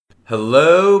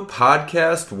Hello,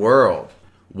 podcast world.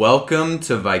 Welcome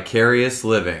to Vicarious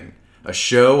Living, a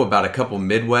show about a couple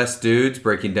Midwest dudes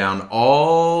breaking down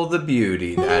all the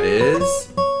beauty that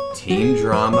is teen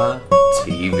drama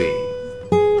TV.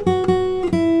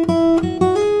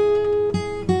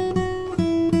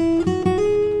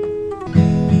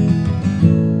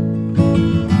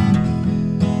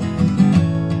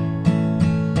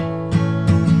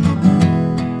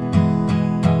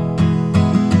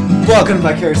 Welcome to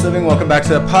Vicarious Living. Welcome back to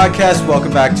the podcast.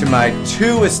 Welcome back to my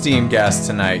two esteemed guests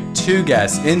tonight. Two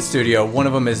guests in studio. One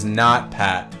of them is not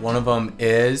Pat. One of them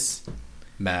is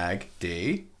Mag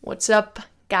D. What's up,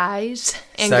 guys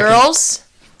and girls?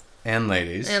 And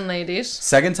ladies. And ladies.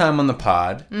 Second time on the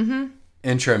pod.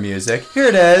 Intro music. Here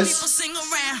it is. People sing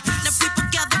around, now people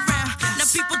gather round, now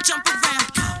people jump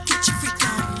around. Get your freak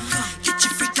on, get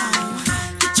your freak on,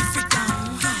 get your freak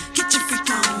on, get your freak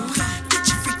on, get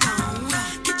your freak on,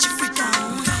 get your freak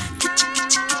on,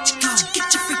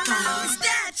 get your freak on. Is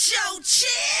that your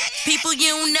chick? People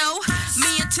you know,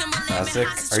 me and Timberland. Classic.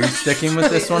 Are you sticking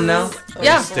with this one now?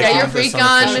 Yeah, sticking get your with this freak one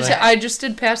on. officially? I just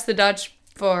did Pass the Dutch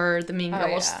for the Mean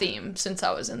Girls yeah. theme since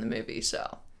I was in the movie,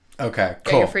 so Okay,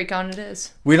 get your cool. freak on it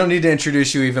is. We don't need to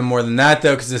introduce you even more than that,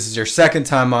 though, because this is your second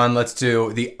time on. Let's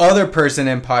do the other person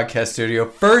in podcast studio.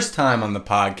 First time on the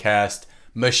podcast,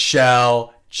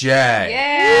 Michelle J.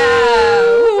 Yeah!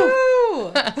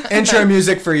 Woo! Intro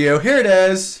music for you. Here it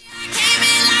is. Came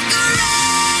in like a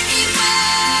wrecking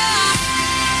ball.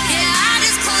 Yeah, I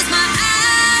just closed my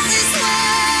eyes and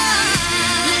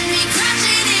swore. Let me crash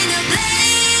it in a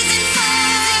blazing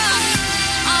fall.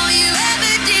 All you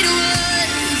ever did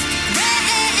was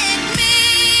wreck me.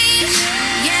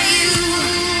 Yeah, you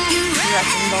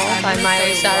Wrecking Ball by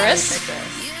Miley Cyrus.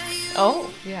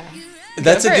 Oh, Yeah.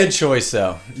 That's a for good it. choice,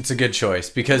 though. It's a good choice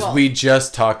because Well- we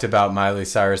just talked about Miley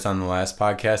Cyrus on the last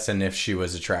podcast and if she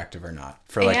was attractive or not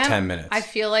for like And 10 minutes. I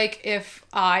feel like if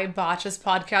I botch this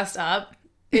podcast up,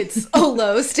 it's a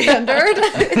low standard.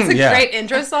 It's a Yeah. great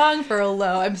intro song for a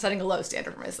low. I'm setting a low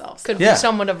standard for myself. could Yeah. be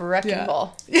somewhat of a wrecking Yeah.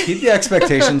 ball. Keep the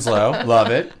expectations low. Love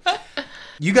it.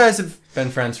 You guys have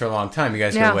been friends for a long time. You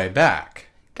guys Yeah. go way back.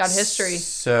 Got history.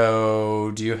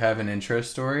 So, do you have an intro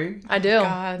story? I do.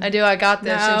 God. I do. I got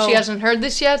this. And No. she hasn't heard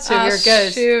this yet, so here it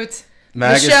goes. Shoot.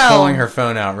 Mag is Michelle. pulling her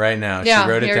phone out right now. Yeah, she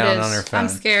wrote it here it down is. on her phone. I'm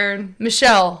scared.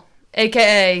 Michelle,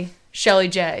 a.k.a. Shelly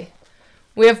J.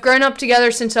 We have grown up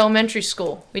together since elementary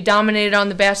school. We dominated on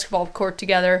the basketball court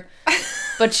together,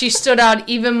 but she stood out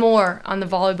even more on the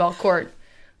volleyball court.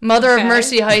 Mother Okay. of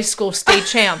Mercy High School state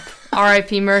champ,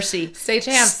 R.I.P. Mercy. State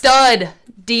champs. Stud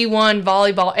D1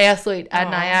 volleyball athlete at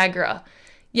Niagara.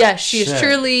 Yes, she is Shit.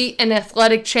 truly an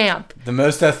athletic champ. The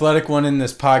most athletic one in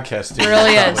this podcast. It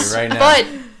really probably is. Right now. But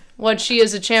what she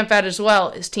is a champ at as well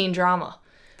is teen drama.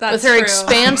 That's With her true.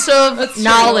 expansive That's true.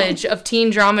 knowledge of teen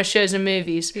drama shows and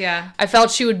movies, Yeah. I felt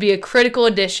she would be a critical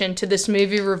addition to this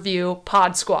movie review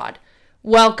pod squad.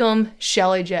 Welcome,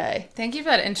 Shelly J. Thank you for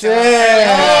that intro.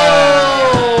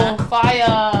 Oh, fire!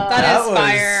 That That is was-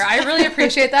 fire. I really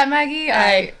appreciate that, Maggie.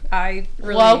 Hey. I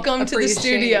really Welcome to the appreciate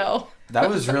studio. That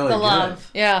was really The good. love.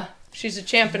 Yeah, she's a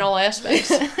champ in all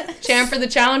aspects. Champ for the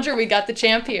challenger, we got the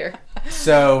champ here.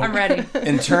 So, I'm ready.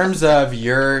 in terms of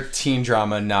your teen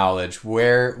drama knowledge,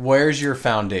 where's your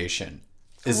foundation?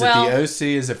 Is Well- it the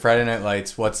OC? Is it Friday Night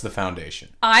Lights? What's the foundation?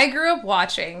 I grew up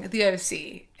watching The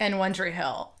OC and One Tree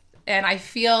Hill, and I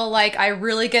feel like I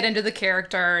really get into the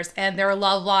characters and their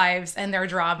love lives and their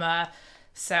drama.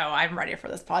 So I'm ready for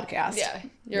this podcast. Yeah,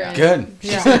 you're in. Good.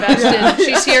 She's invested.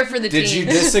 She's here for the Did team. you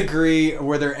disagree?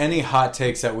 Were there any hot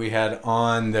takes that we had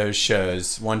on those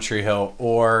shows, One Tree Hill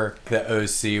or the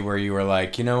OC, where you were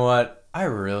like, you know what? I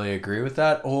really agree with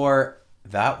that, or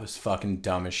that was fucking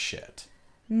dumb as shit?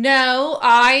 No,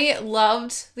 I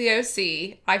loved The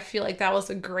OC. I feel like that was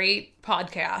a great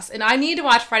podcast. And I need to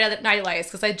watch Friday Night Lights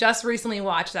because I just recently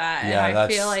watched that. Yeah, and I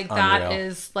that's feel like that unreal.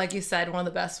 is, like you said, one of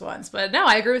the best ones. But no,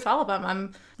 I agree with all of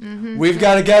them. We've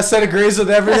got a guest that agrees with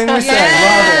everything we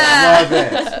say. Love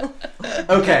it. Love it.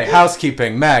 Okay,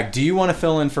 housekeeping. Mag, do you want to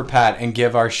fill in for Pat and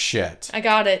give our shit? I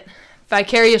got it.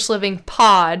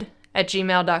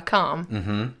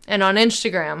 vicariouslyvingpod@gmail.com. And on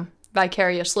Instagram,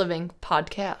 Vicarious Living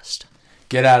Podcast.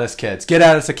 Get at us, kids. Get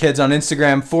at us, kids, on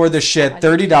Instagram for the shit.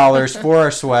 $30 for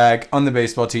our swag on the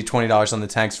baseball tee, $20 on the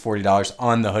tanks, $40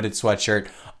 on the hooded sweatshirt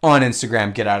on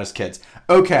Instagram. Get at us, kids.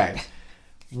 Okay.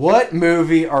 What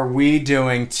movie are we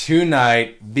doing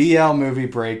tonight? BL movie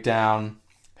breakdown.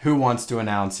 Who wants to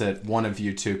announce it? One of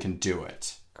you two can do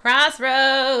it.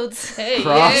 Crossroads. Hey,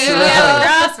 Crossroads.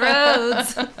 yeah.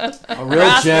 Crossroads. A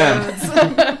real gem.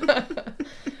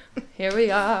 Here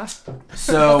we are.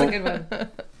 So Good one.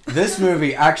 this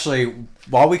movie, actually,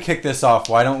 while we kick this off,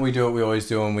 why don't we do what we always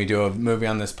do when we do a movie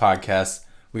on this podcast?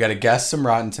 We got to guess some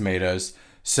Rotten Tomatoes.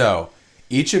 So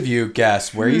each of you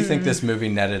guess where you think this movie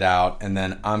netted out, and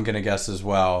then I'm going to guess as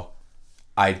well.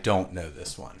 I don't know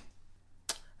this one.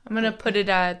 I'm going to put it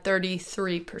at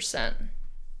 33%.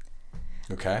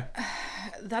 Okay.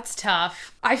 That's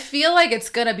tough. I feel like it's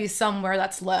gonna be somewhere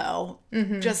that's low,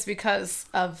 just because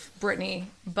of Britney.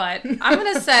 But I'm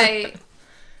gonna say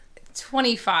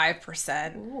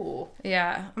 25%. Ooh.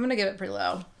 Yeah, I'm gonna give it pretty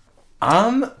low.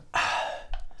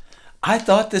 I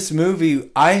thought this movie,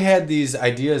 I had these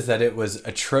ideas that it was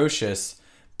atrocious,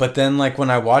 but then like when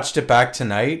I watched it back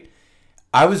tonight,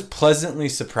 I was pleasantly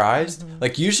surprised.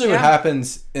 Like usually what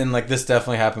happens, and like this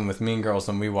definitely happened with Mean Girls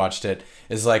when we watched it,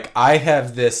 is like I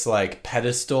have this like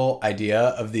pedestal idea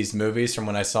of these movies from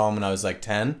when I saw them when I was like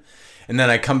 10. And then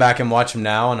I come back and watch them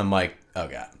now and I'm like, oh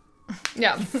God,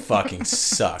 Yeah. fucking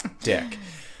suck dick.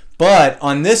 But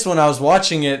on this one, I was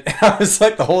watching it and I was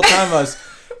like the whole time I was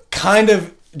kind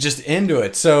of just into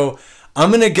it. So I'm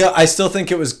going to go, I still think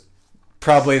it was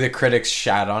probably the critics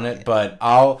shat on it, but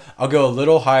I'll go a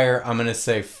little higher. I'm gonna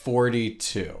say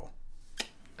 42.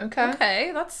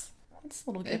 Okay. That's a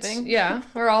little giving. Yeah,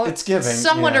 we're all It's giving,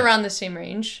 somewhat yeah. around the same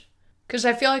range. Because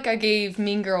I feel like I gave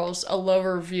Mean Girls a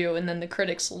lower review, and then the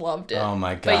critics loved it. Oh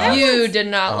my But God. you did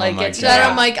not Oh like my it. So then God.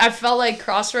 I'm like, I felt like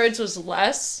Crossroads was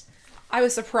less I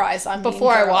was surprised on Mean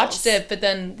before I Girls. watched it, but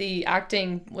then the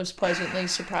acting was pleasantly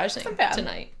surprising bad.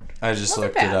 tonight. I just Wasn't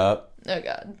looked bad. it up. Oh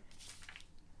God.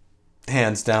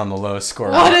 Hands down the lowest score.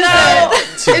 What we've is had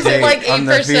it? to Is it date like on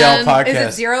the 8%? VL podcast. Is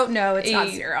it zero? No, it's not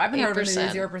 8 zero. I haven't heard of a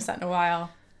 8%. 0% in a while.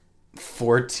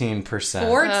 14%.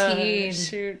 14.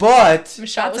 Shoot. But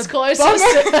Michelle was a closest.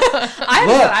 I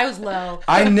Look. thought I was low.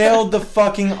 I nailed the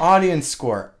fucking audience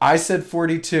score. I said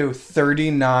 42,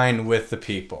 39 with the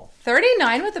people.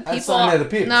 39 with the people. That's not the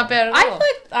people. Not bad at I all. like.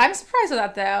 I'm surprised with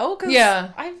that though. 'Cause Yeah.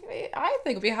 I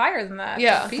think it'd be higher than that.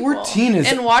 Yeah. for people. 14 is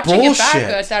And watching bullshit. it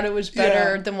back, I thought it was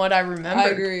better Yeah. than what I remembered. I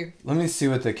agree. Let me see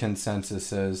what the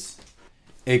consensus is.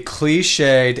 A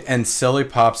cliched and silly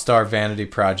pop star vanity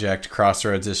project,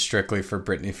 Crossroads is strictly for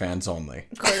Britney fans only.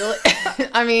 Clearly.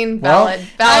 I mean, Well, valid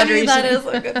I mean, reason. that is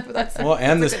a good. That's Well,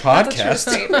 and this that's a true podcast.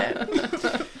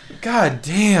 statement. God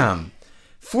damn.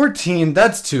 14,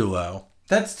 that's too low.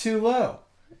 That's too low.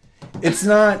 It's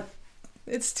not.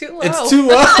 It's too low. It's too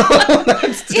low.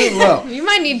 That's too low. You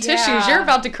might need tissues. Yeah. You're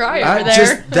about to cry I over there.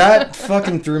 just that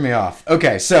fucking threw me off.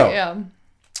 Okay, so Yeah.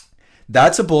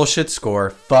 that's a bullshit score.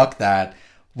 Fuck that.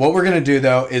 What we're gonna do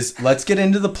though is let's get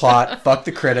into the plot. Fuck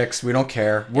the critics. We don't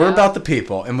care. We're Yeah. about the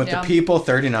people, and with Yeah. the people,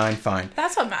 39, fine.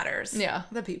 That's what matters. Yeah.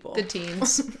 The people. The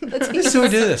teens. The This teams. is who we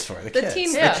do this for. The kids.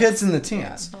 teens. Yeah. The kids and the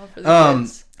teens. All for the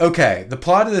kids. Okay, the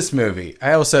plot of this movie.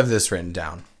 I also have this written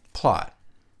down. Plot.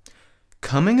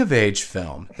 Coming of age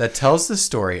film that tells the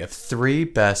story of three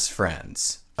best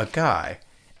friends, a guy,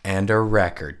 and a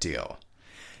record deal.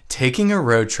 Taking a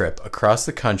road trip across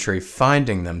the country,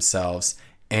 finding themselves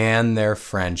and their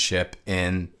friendship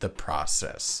in the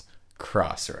process.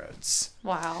 Crossroads.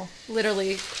 Wow.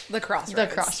 Literally the crossroads. The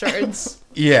crossroads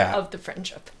Yeah. of the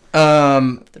friendship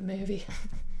Um of the movie.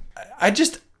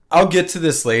 I'll get to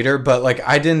this later, but like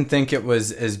I didn't think it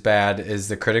was as bad as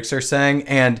the critics are saying.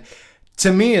 And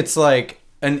to me it's like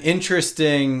an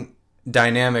interesting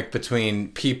dynamic between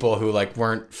people who like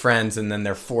weren't friends and then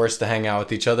they're forced to hang out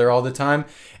with each other all the time.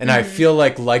 And I feel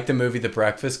like the movie The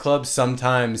Breakfast Club,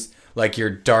 sometimes like your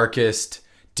darkest,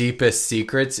 deepest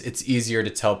secrets, it's easier to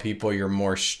tell people you're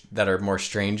more that are more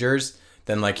strangers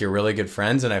than like your really good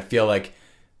friends. And I feel like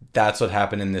that's what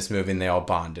happened in this movie, and they all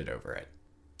bonded over it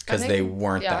because they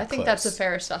weren't that I think close. that's a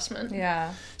fair assessment.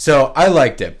 Yeah. So I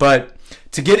liked it, but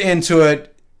to get into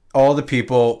it, all the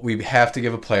people, we have to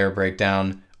give a player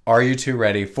breakdown. Are you two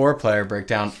ready for a player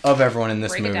breakdown of everyone in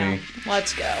this Break it movie? down.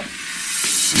 Let's go.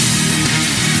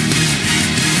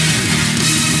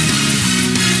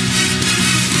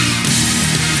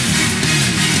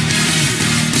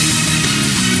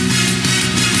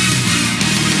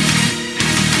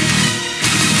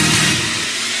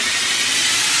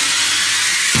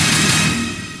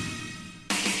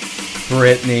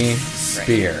 Britney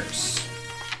Spears.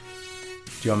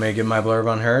 Do you want me to give my blurb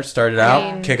on her? Start it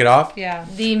out, mean- kick it off. Yeah.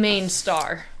 The main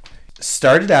star.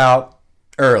 Started out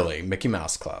early, Mickey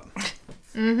Mouse Club.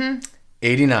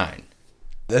 89.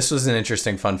 This was an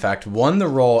interesting fun fact. Won the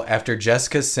role after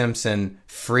Jessica Simpson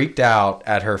freaked out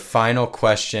at her final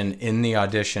question in the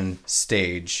audition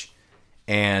stage,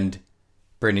 and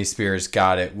Britney Spears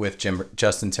got it with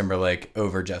Justin Timberlake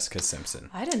over Jessica Simpson.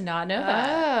 I did not know that.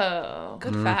 Oh.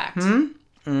 Good fact.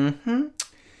 And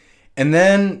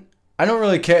then I don't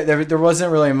really care. There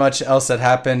wasn't really much else that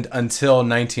happened until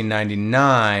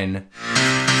 1999.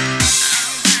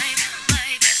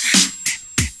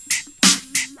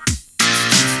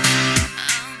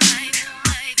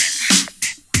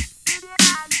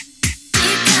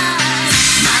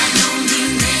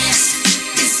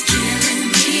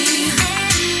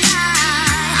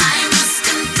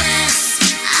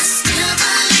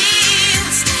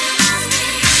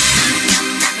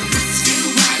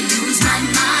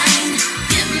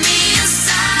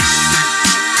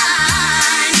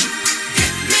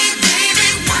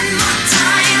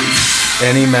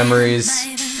 Any memories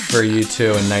for you two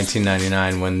in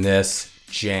 1999 when this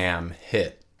jam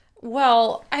hit?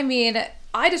 Well, I mean,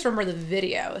 I just remember the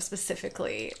video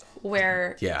specifically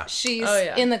where she's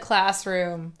in the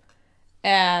classroom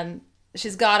and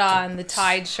she's got on the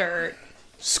tied shirt.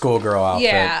 Schoolgirl outfit.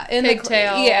 Yeah, in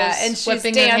Pigtails. and she's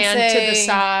whipping dancing her hand to the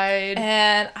side.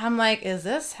 And I'm like, is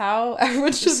this how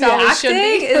everyone should be how we acting? should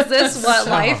be? Is this what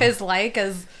life is like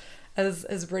as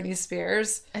Britney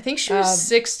Spears? I think she was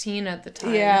 16 at the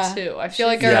time, too. I feel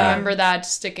like I remember that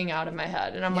sticking out in my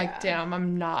head. And I'm like, damn,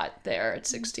 I'm not there at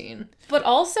 16. But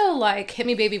also, like, Hit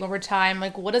Me Baby One More Time,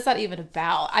 like, what is that even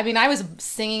about? I mean, I was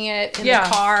singing it in the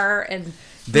car and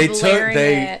They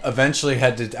it. eventually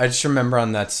had to, I just remember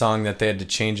on that song that they had to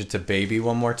change it to Baby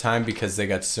One More Time because they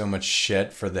got so much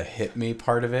shit for the hit me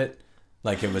part of it.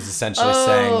 Like, it was essentially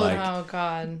saying, like, oh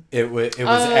god, it was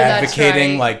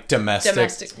advocating, like, domestic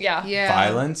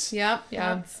violence. Yep.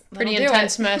 Yeah. Pretty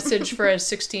intense message for a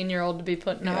 16-year-old to be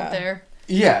putting out there.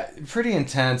 Yeah, pretty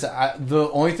intense.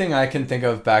 The only thing I can think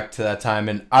of back to that time,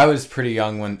 and I was pretty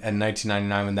young in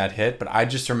 1999 when that hit, but I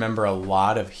just remember a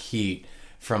lot of heat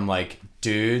from, like,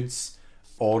 dudes,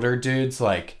 older dudes,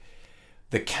 like,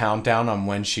 the countdown on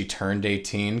when she turned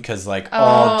 18, because, like,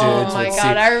 all dudes would see.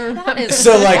 I remember. That is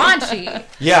so, like, raunchy.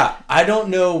 Yeah, I don't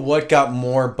know what got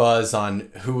more buzz on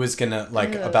who was gonna,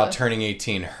 like, about turning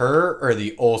 18, her or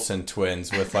the Olsen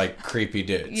twins with, like, creepy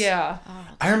dudes. Yeah.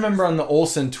 I remember on the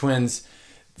Olsen twins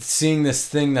seeing this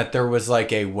thing that there was,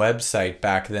 like, a website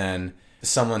back then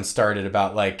someone started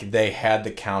about, like, they had the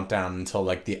countdown until,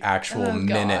 like, the actual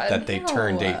minute that they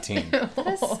turned 18. That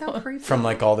is so creepy. From,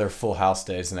 like, all their Full House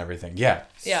days and everything. Yeah.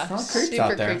 Yeah. It's not creeps super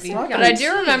out there. creepy. It's not But I creeps.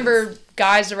 do remember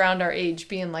guys around our age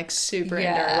being, like, super into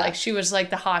her. Like, she was,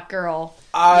 like, the hot girl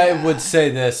I would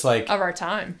say this, like, of our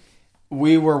time.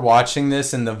 we were watching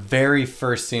this in the very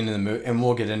first scene of the movie, and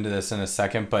we'll get into this in a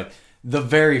second, but the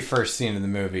very first scene of the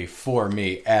movie, for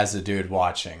me, as a dude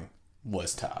watching,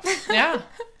 was tough. Yeah.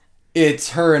 It's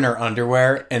her in her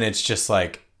underwear, and it's just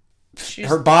like,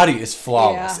 her body is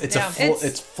flawless.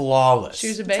 It's flawless. She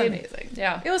was a baby. It's amazing.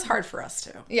 Yeah. It was hard for us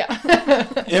too. Yeah.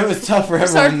 It was tough for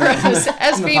It's everyone hard for in us the,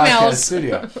 as in the females.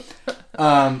 podcast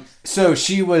studio. So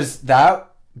she was that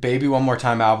Baby One More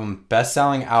Time album,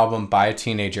 best-selling album by a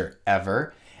teenager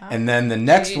ever. And then the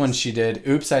next one she did,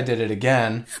 Oops, I Did It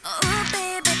Again. Oh,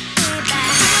 baby, baby,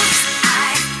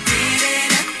 I did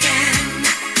it again.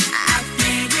 I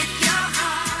played with your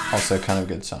heart. Also kind of a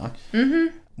good song.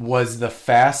 Mm-hmm. Was the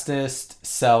fastest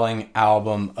selling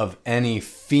album of any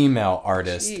female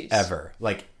artist ever.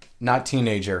 Like, not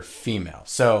teenager, female.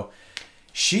 So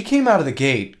she came out of the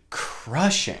gate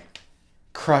crushing.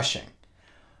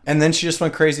 And then she just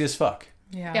went crazy as fuck.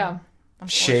 Yeah.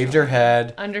 Shaved her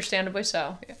head. Understandably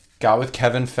so. Got with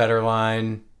Kevin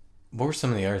Federline. What were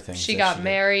some of the other things? She that got did?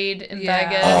 married in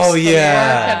Vegas. Oh,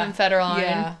 yeah. before Kevin Federline.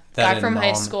 Yeah. That Guy from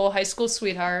annulment. high school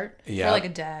sweetheart. Yeah. For like a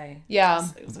day. Yeah.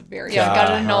 It was a very Yeah, got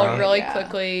Uh-huh. annulled really Yeah.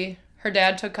 quickly. Her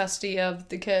dad took custody of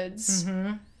the kids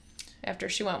after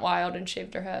she went wild and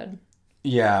shaved her head.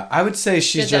 Yeah, I would say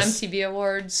she's Did just... the MTV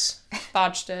Awards,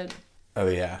 botched it. Oh,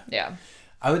 yeah. Yeah.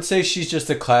 I would say she's just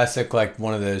a classic, like,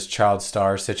 one of those child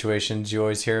star situations you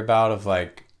always hear about of,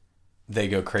 like, they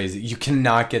go crazy. You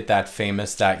cannot get that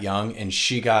famous that young, and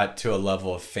she got to a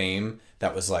level of fame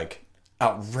that was, like,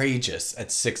 outrageous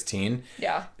at 16.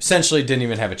 Yeah. Essentially didn't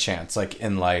even have a chance, like,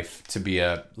 in life to be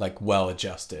a, like,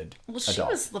 well-adjusted Well, she adult.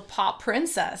 was the pop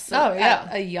princess. Oh, yeah.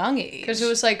 At a young age. Because it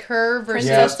was like her versus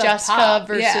Princess of Jessica Pop,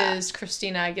 versus yeah.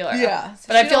 Christina Aguilera. Yeah. So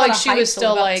But I she feel had a like lot of she hype was to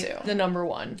still live up like to. the number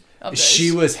one of those.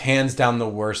 She was hands down the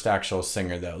worst actual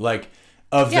singer, though. Like,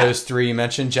 of Yeah. those three you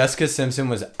mentioned, Jessica Simpson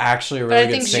was actually a But really I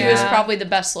good think she singer. was probably the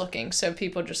best looking, so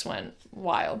people just went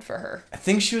wild for her. I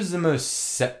think she was the most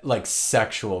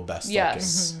sexual best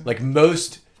Yes. looking. Like,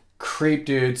 most creep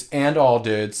dudes and all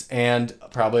dudes and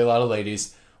probably a lot of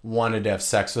ladies wanted to have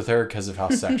sex with her because of how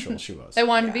sexual she was. They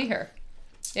wanted to be her.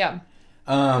 Yeah.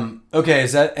 Okay,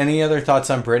 is that any other thoughts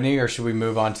on Britney, or should we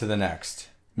move on to the next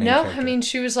main No, character? I mean,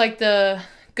 she was like the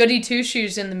goody two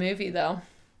shoes in the movie, though.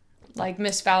 like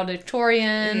Miss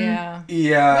Valedictorian. Yeah.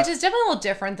 Yeah. Which is definitely a little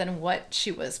different than what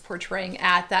she was portraying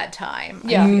at that time.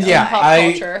 Yeah. Yeah, Pop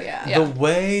I- culture. Yeah. The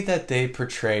way that they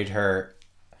portrayed her.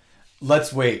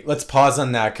 Let's pause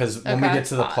on that because when we Okay, get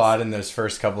to the pause. plot in those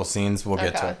first couple scenes, we'll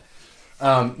get to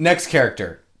Okay. it. Next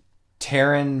character,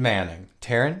 Taryn Manning.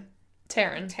 Taryn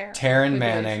Taryn.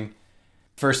 Manning.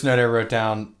 First note I wrote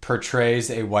down, portrays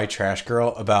a white trash girl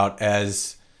about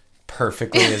as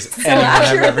perfectly as anyone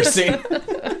I've ever seen.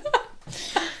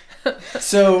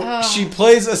 So she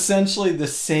plays essentially the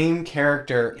same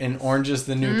character in Orange is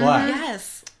the New Black.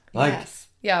 Yes. Like yes.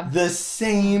 Yeah. the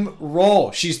same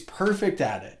role. She's perfect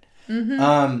at it.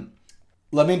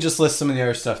 Let me just list some of the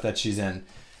other stuff that she's in.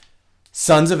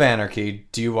 Sons of Anarchy.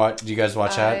 Do you guys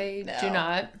watch that? I do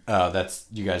not. Oh, that's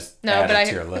you guys No, add but it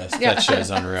to your list. Yeah. That show's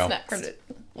unreal.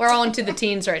 We're all into the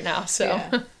teens right now, so.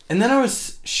 Yeah. And then I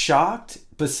was shocked.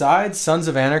 Besides Sons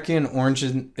of Anarchy and Orange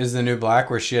is the New Black,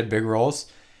 where she had big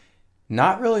roles,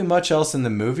 not really much else in the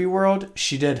movie world.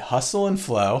 She did Hustle and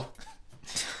Flow,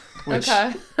 which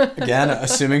Okay. again,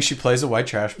 assuming she plays a white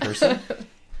trash person,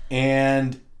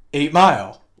 and 8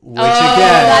 Mile, which again,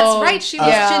 That's right. She was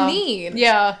yeah. Janine.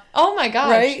 Yeah. Oh my gosh.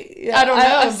 Right? Yeah, I don't know,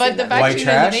 I've but seen the that. fact White you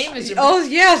know trash? the name is Oh,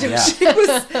 yeah. Yeah. She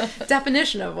was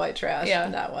definition of white trash yeah.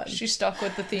 in that one. She stuck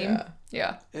with the theme.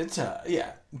 Yeah. it's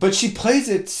yeah, but she plays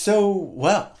it so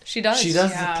well. She does. She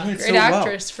does Yeah. play it Great so well.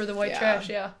 actress for the white Yeah. trash,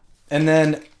 yeah. And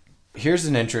then here's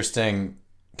an interesting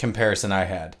comparison I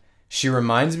had. She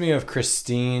reminds me of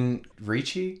Christine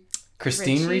Ricci.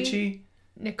 Christine Ricci? Ricci?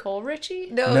 Nicole Richie?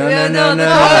 No.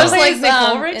 I was like,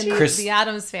 Nicole Richie? In Chris- the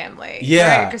Addams Family.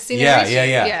 Yeah, Right? Christina yeah, Ricci?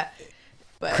 yeah.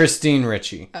 But, Christine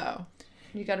Ricci. oh.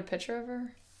 You got a picture of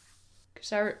her?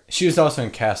 'Cause She was also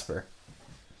in Casper.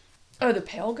 Oh, the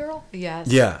pale girl? Yes.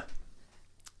 Yeah.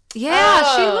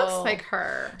 Yeah, she Oh. looks like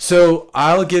her. So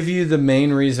I'll give you the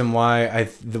main reason why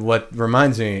what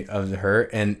reminds me of her,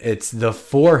 and it's the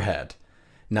forehead.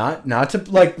 Not to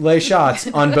like lay shots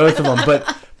on both of them,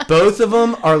 but both of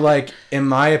them are like, in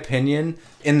my opinion,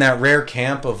 in that rare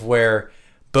camp of where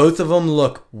both of them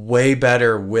look way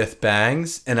better with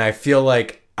bangs, and I feel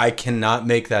like I cannot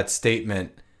make that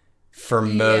statement for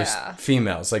most Yeah.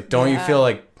 females. Like, don't you Yeah. feel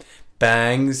like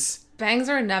bangs? Bangs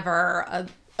are never a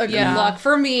good Yeah. look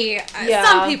for me. Yeah.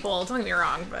 Some people, don't get me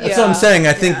wrong, but That's what I'm saying.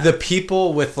 I think Yeah. the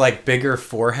people with like bigger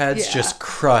foreheads Yeah. just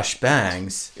crush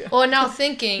bangs. Well, now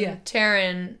thinking, Yeah.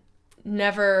 Taryn,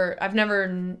 I've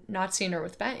never not seen her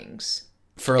with bangs.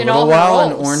 For a In little all her while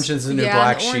in roles. Orange is the New yeah,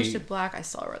 Black, in Orange she to Black, I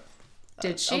saw her with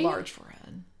Did a she? large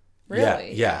forehead.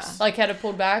 Really? Yeah, yes. Like, had it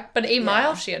pulled back? But 8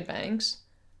 Mile, she had bangs.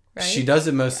 Right? She does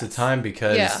it most of the time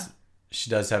because Yeah. she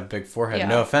does have a big forehead. Yeah.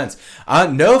 No offense.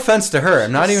 No offense to her.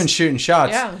 I'm not even shooting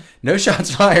shots. Yeah. No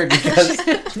shots fired because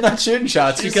I'm not shooting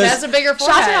shots She just because has a bigger Shots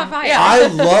forehead. are not fired. Yeah. I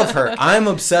love her. I'm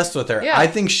obsessed with her. Yeah. I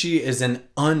think she is an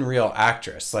unreal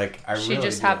actress. Like I She really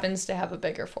just do. happens to have a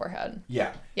bigger forehead.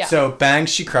 Yeah. Yeah. So bangs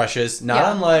she crushes. Not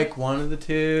Yeah. unlike one of the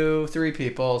 2-3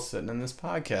 people sitting in this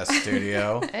podcast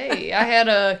studio. Hey, I had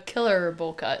a killer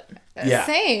bowl cut. Yeah.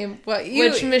 Same. But you,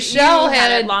 Which Michelle you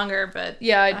had had- it longer, but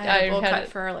Yeah, I had a bowl had cut it.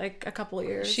 for like a couple of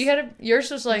years. She had yours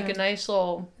was like a nice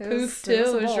little It poof was- too. it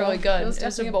was a It was bowl. really good. It was It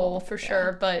was a definitely a bowl bowl. for Yeah.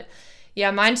 sure. But yeah,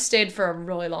 mine stayed for a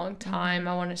really long time.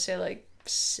 I want to say like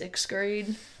 6th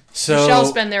grade. So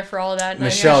Michelle's been there for all of that. And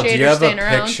Michelle, I do appreciate you her have a staying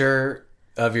around. picture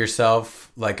of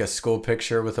yourself, like a school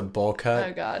picture with a bowl cut?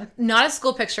 Oh God. Not a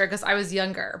school picture because I was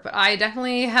younger, but I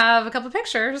definitely have a couple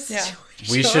pictures. Yeah.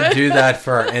 We should do that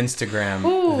for our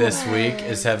Instagram this week.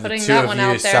 Is have the Putting two that of one you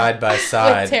out there. side by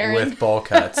side Taryn. with bowl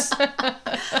cuts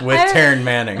with Taryn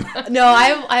Manning. No,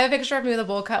 I have a picture of me with a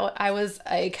bowl cut. I was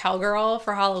a cowgirl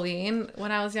for Halloween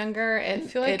when I was younger, and I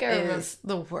feel like it I remember- is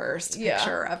the worst Yeah.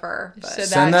 picture ever. But said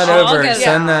Send that I'll over. get it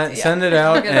Send out. that. Yeah. Send it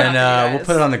out, Get it out and for you we'll guys.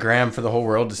 put it on the gram for the whole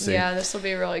world to see. Yeah, this will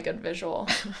be a really good visual.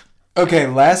 Okay,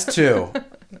 last two.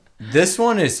 This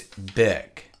one is big.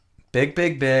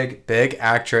 Big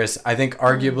actress. I think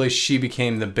arguably she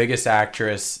became the biggest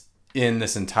actress in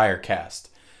this entire cast.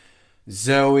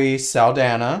 Zoe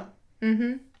Saldana.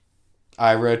 Mm-hmm.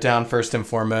 I wrote down first and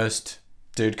foremost,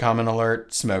 dude, comment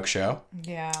alert, smoke show.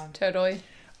 yeah, Totally.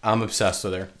 I'm obsessed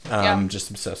with her. Yeah. Just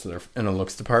obsessed with her in the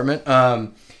looks department.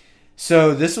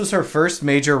 So this was her first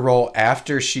major role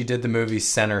after she did the movie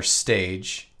Center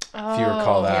Stage, if you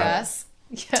recall that. yes,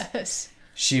 Yes.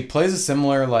 She plays a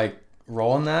similar like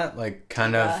role in that, like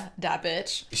kind of. that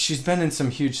bitch. She's been in some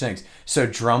huge things. So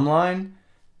Drumline,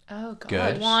 Oh God.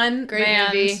 Good. One Great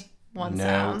band, movie. one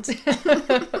No. sound.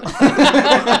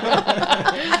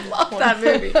 love that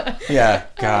movie. Yeah,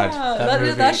 God. That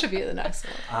movie. That should be the next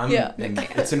one. Yeah.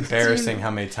 It's embarrassing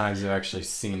how many times I've actually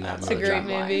seen that It's a movie. great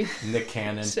movie. Nick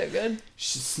Cannon. So good.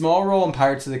 Small role in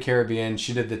Pirates of the Caribbean.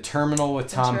 She did The Terminal with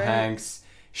Tom right. Hanks.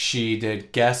 She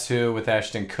did Guess Who with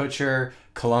Ashton Kutcher.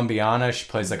 Columbiana. She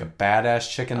plays like a badass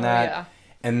chick in that. Yeah.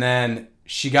 And then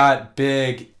she got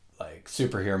big, like,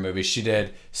 superhero movies. She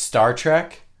did Star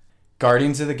Trek,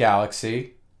 Guardians of the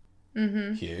Galaxy.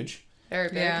 Mm-hmm. Huge. Very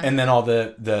big. Yeah. And then all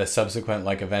the subsequent,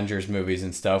 like, Avengers movies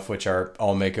and stuff, which are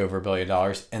all make over $1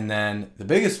 billion. And then the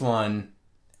biggest one,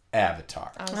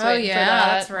 Avatar. I was Oh, waiting yeah, for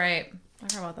that. that's right.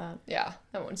 I heard about that. Yeah,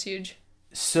 that one's huge.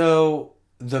 So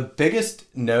the biggest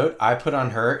note I put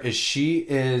on her is she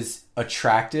is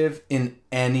attractive in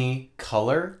any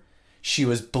color. She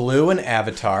was blue in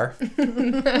Avatar.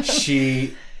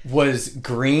 She was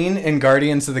green in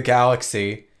Guardians of the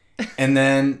Galaxy. And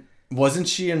then wasn't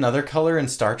she another color in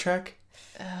Star Trek?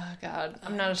 Oh, God.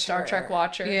 I'm not a Star Trek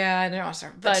watcher. Yeah, I know.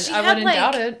 But I wouldn't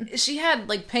doubt it. She had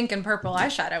like pink and purple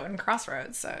eyeshadow in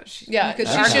Crossroads, so Yeah, you could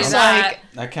she's argue just that. like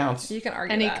That counts. You can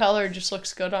argue any that. color just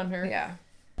looks good on her. Yeah.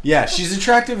 Yeah, she's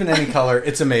attractive in any color.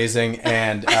 It's amazing.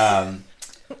 And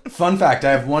fun fact,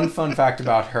 I have one fun fact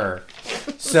about her.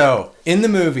 So, in the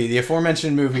movie, the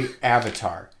aforementioned movie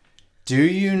Avatar, do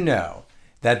you know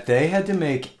that they had to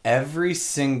make every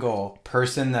single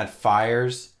person that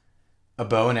fires a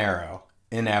bow and arrow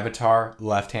in Avatar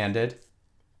left-handed?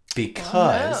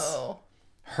 Because Oh,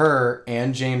 her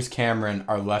and James Cameron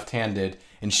are left-handed,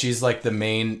 and she's like the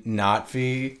main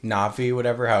Na'vi,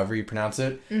 whatever, however you pronounce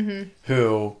it,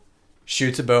 who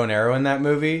shoots a bow and arrow in that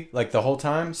movie, like the whole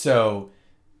time. So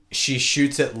she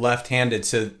shoots it left-handed,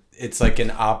 so it's like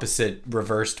an opposite,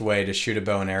 reversed way to shoot a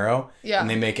bow and arrow. Yeah. And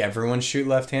they make everyone shoot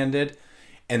left-handed,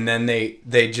 and then they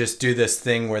just do this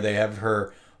thing where they have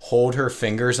her hold her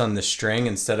fingers on the string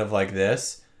instead of like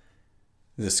this.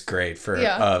 This is great for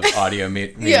audio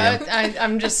medium. yeah.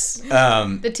 I'm just.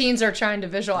 The teens are trying to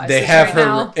visualize. They this have right her,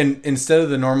 now. and instead of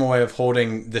the normal way of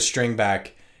holding the string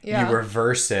back, Yeah. you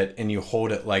reverse it and you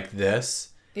hold it like this.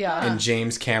 Yeah. And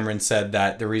James Cameron said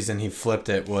that the reason he flipped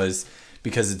it was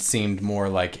because it seemed more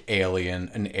like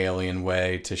an alien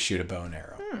way to shoot a bow and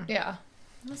arrow. Yeah.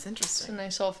 That's It's a interesting.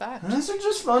 nice little fact. Those are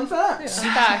just fun facts.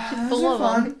 Fun fact. Full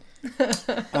of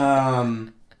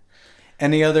them.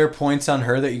 Any other points on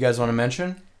her that you guys want to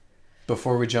mention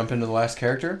before we jump into the last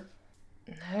character?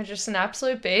 No, just an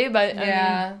absolute babe. I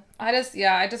mean,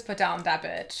 I just put down that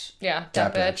bitch. yeah,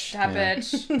 that bitch. That Yeah.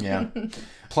 bitch. Yeah.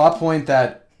 Plot point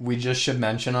that we just should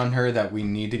mention on her that we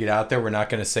need to get out there. We're not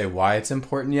going to say why it's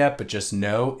important yet, but just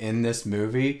know in this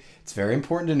movie, it's very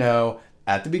important to know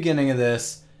at the beginning of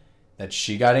this that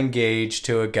she got engaged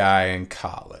to a guy in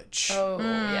college. Oh,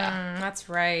 yeah. That's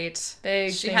right.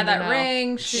 Big She thing had to that know.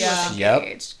 ring. She Yeah. was Yep.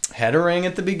 engaged. Had a ring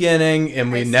at the beginning,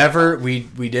 and we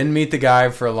didn't meet the guy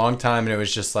for a long time, and it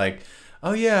was just like,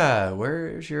 oh yeah,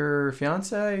 where's your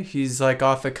fiance? He's like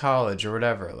off at college or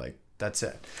whatever. Like, that's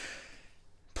it.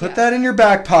 Put that in your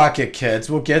back pocket, kids.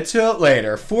 We'll get to it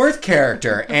later. Fourth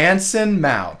character, Anson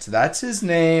Mount. That's his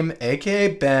name, aka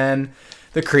Ben,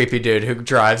 the creepy dude who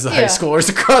drives the high Yeah. schoolers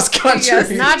across country.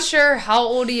 Yes, Not sure how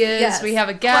old he is. Yes. We have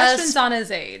a guess. Questions on his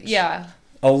age. Yeah.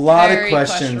 A lot Very of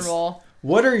questions. questionable.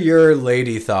 What are your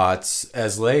lady thoughts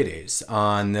as ladies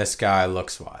on this guy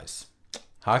looks-wise?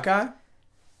 Hot guy?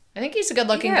 I think he's a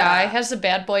good-looking Yeah. guy. Has a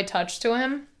bad boy touch to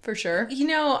him, for sure. You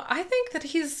know, I think that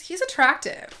he's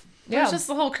attractive. Yeah. It's just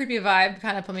the whole creepy vibe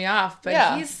kind of put me off. But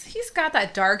Yeah. he's got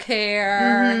that dark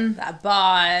hair, that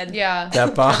bod, Yeah.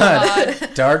 That bod.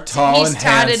 Dark, tall, He's and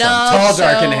tatted handsome. up, Tall,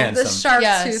 dark, so and the handsome. sharp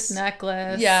Yes. tooth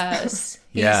necklace. Yes.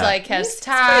 He's Yeah. like has He's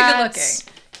pretty good tats.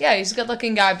 Yeah, he's a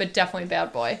good-looking guy, but definitely a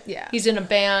bad boy. Yeah. He's in a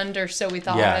band, or so we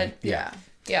thought. Yeah, Yeah.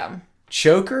 Yeah.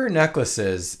 Choker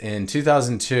necklaces in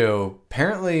 2002.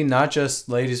 Apparently, not just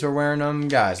ladies were wearing them,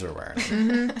 guys were wearing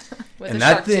them. With And the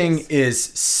that shark thing teeth. is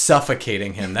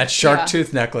suffocating him. That shark Yeah.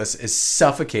 tooth necklace is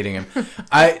suffocating him.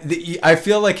 I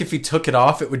feel like if he took it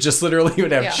off, it would just literally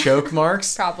would have Yeah. choke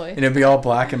marks. Probably. And it'd be all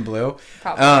black and blue.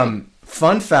 Probably.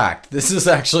 Fun fact. This is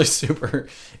actually super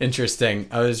interesting.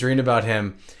 I was reading about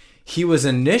him. He was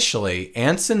initially,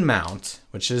 Anson Mount,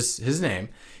 which is his name,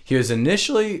 he was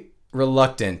initially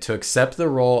reluctant to accept the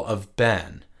role of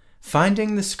Ben,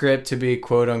 finding the script to be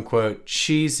quote-unquote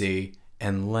cheesy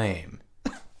and lame.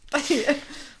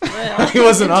 He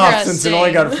wasn't off since it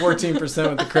only got a 14%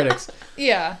 with the critics.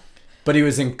 Yeah. But he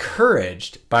was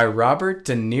encouraged by Robert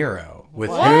De Niro, with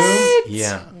What? whom...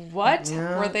 Yeah. What?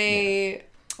 Were they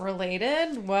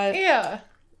related? What? Yeah.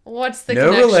 What's the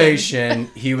No connection?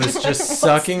 relation. He was just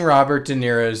sucking Robert De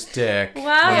Niro's dick Wow.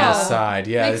 on the Yeah. side.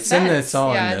 Yeah, Makes it's in sense. this. It's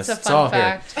all Yeah, in this. it's a It's all fun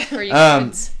here. fact for you Um,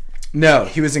 kids. No,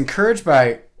 he was encouraged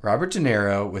by Robert De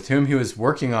Niro, with whom he was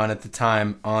working on at the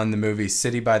time on the movie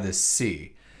City by the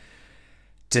Sea.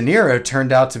 De Niro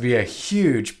turned out to be a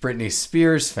huge Britney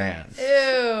Spears fan.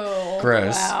 Ew.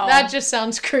 Gross. Wow. That just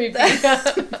sounds creepy.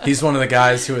 He's one of the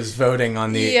guys who was voting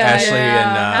on the Yeah, Ashley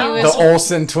yeah. and He was- the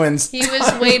Olsen twins. He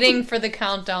was waiting for the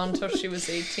countdown until she was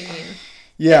 18.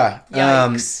 Yeah.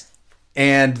 Yikes.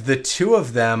 And the two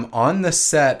of them on the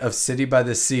set of City by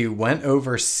the Sea went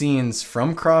over scenes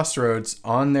from Crossroads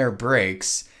on their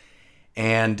breaks,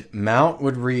 and Mount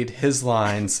would read his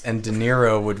lines and De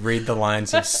Niro would read the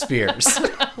lines of Spears.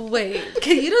 Wait,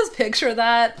 can you just picture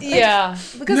that? Like, Yeah.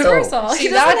 Because No. first of all, See, he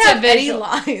doesn't that's a have any visual.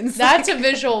 lines. That's a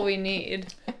visual we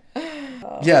need.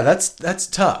 Yeah, that's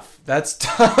tough. That's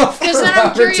tough. Because for then I'm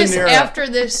Robert De curious, Niro. after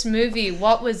this movie,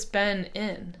 what was Ben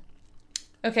in?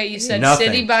 Okay, you said Nothing.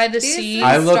 City by the He's Sea. in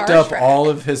I looked Star up Trek. all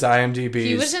of his IMDb's.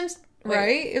 He was in... wait,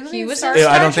 right? It was he in was Star in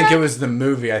I don't Star think it Trek? was the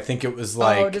movie. I think it was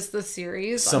like just the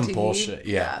series. some on TV. bullshit.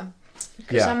 Yeah.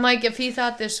 Because Yeah. I'm like, if he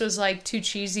thought this was like too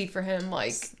cheesy for him,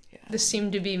 like this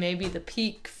seemed to be maybe the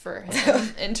peak for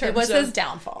him in terms It was of his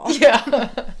downfall. yeah.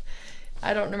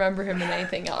 I don't remember him in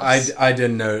anything else. I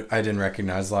didn't know. I didn't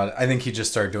recognize a lot. I think he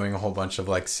just started doing a whole bunch of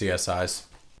like CSIs.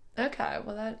 Okay,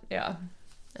 well that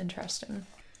interesting.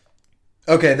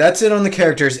 Okay, that's it on the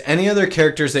characters. Any other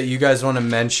characters that you guys want to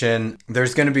mention?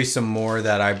 There's going to be some more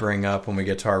that I bring up when we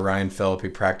get to our Ryan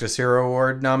Phillippe Practice Hero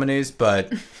Award nominees,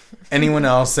 but anyone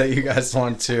else that you guys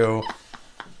want to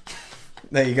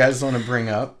bring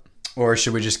up? Or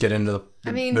should we just get into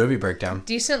the movie breakdown?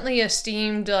 Decently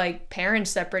esteemed like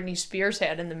parents that Britney Spears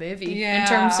had in the movie. Yeah. In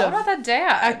terms What of about that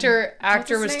dad?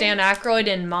 actor his was name? Dan Aykroyd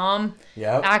and mom.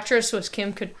 Yep. Actress was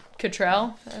Kim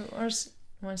Cattrall. I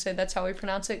want to say that's how we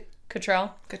pronounce it.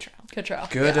 Cattrall. Cattrall.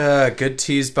 Good good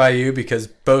tease by you, because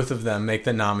both of them make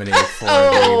the nominee for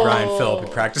the Ryan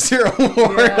Phillippe Practice Hero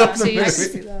Award of the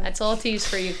See, movie. that's a little tease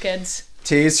for you kids.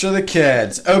 Tease for the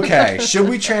kids. Okay, should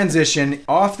we transition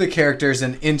off the characters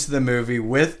and into the movie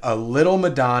with a little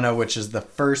Madonna, which is the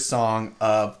first song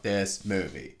of this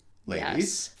movie?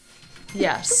 Ladies?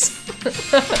 Yes.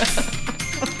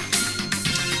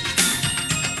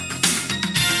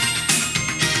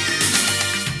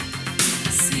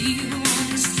 See you on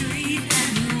the street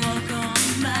and you walk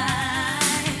on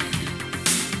by.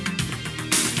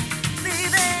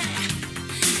 Baby,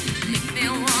 make me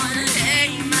wanna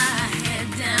lay my head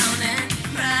down and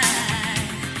cry.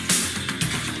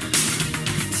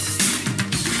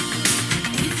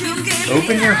 If you give me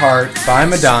Open Your Heart by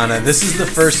Madonna. This is the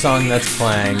first song that's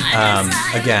playing.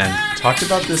 Again, talked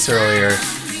about this earlier.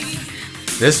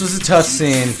 This was a tough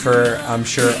scene for, I'm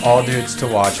sure, all dudes to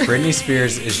watch. Britney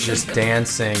Spears is just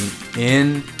dancing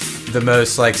in the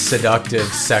most like seductive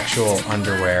sexual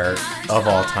underwear of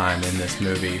all time in this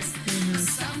movie.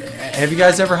 Have you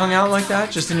guys ever hung out like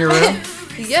that, just in your room?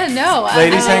 Yeah, no.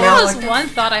 Ladies hang out That was like that? one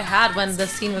thought I had when the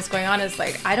scene was going on is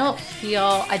like, I know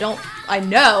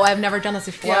I've never done this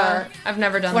before. Yeah, I've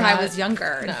never done when that. I was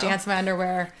younger. No. Dance my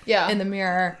underwear Yeah. in the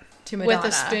mirror to Madonna. With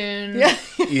a spoon. Yeah.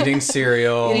 Eating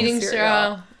cereal. Eating cereal.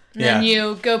 cereal. And then Yeah.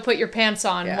 you go put your pants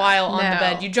on Yeah. while on the No.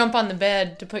 bed. You jump on the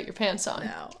bed to put your pants on.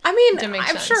 No. I mean, That makes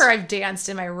I'm sense. sure I've danced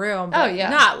in my room, but Oh, yeah.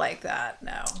 not like that.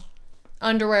 No.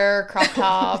 Underwear, crop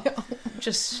top.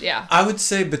 Just, yeah. I would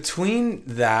say between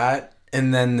that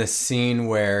and then the scene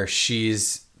where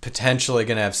she's potentially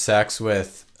going to have sex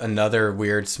with another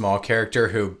weird small character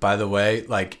who, by the way,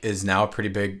 like is now a pretty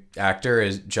big actor,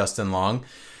 is Justin Long.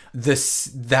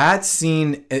 That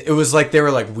scene, it was like they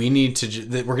were like, we need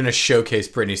to, we're going to showcase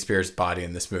Britney Spears' body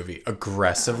in this movie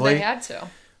aggressively. They had to.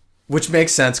 Which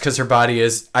makes sense because her body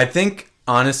is, I think,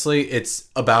 honestly, it's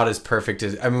about as perfect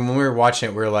as, I mean, when we were watching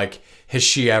it, we were like, has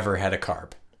she ever had a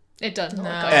carb? It doesn't look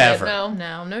No. like Ever. it. No.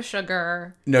 No, no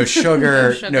sugar. No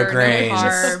sugar, no grains, no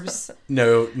carbs.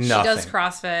 no She nothing. does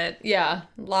CrossFit. Yeah.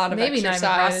 A lot of Maybe not even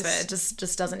exercise. CrossFit.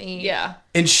 Just doesn't eat. Yeah.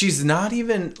 And she's not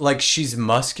even, like, she's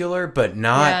muscular, but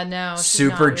not Yeah, no, she's super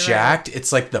not, you're right. jacked.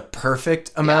 It's like the perfect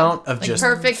amount of Like just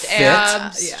perfect fit.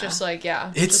 abs. Yeah. Just like,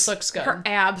 yeah. It's- just looks good. Her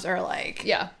abs are like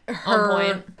yeah. her On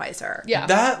point. visor. Yeah.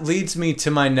 That leads me to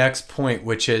my next point,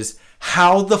 which is,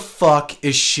 how the fuck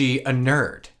is she a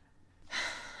nerd?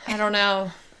 I don't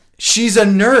know. She's a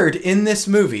nerd in this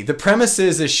movie. The premise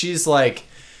is she's like,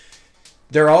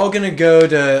 they're all gonna go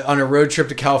on a road trip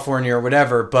to California or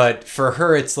whatever, but for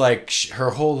her it's like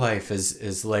her whole life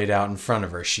is laid out in front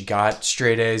of her. She got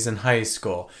straight A's in high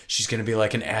school. She's gonna be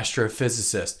like an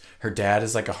astrophysicist. Her dad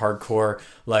is like a hardcore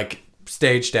like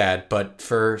stage dad, but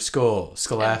for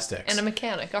scholastics. And a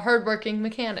mechanic. A hardworking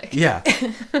mechanic. Yeah.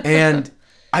 And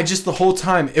I just, the whole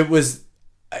time, it was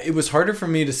it was harder for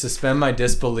me to suspend my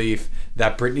disbelief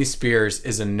that Britney Spears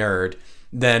is a nerd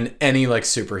than any like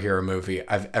superhero movie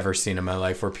I've ever seen in my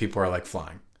life where people are like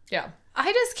flying. Yeah.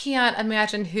 I just can't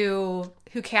imagine who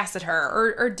casted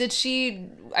her, or did she?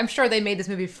 I'm sure they made this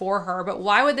movie for her, but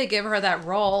why would they give her that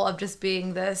role of just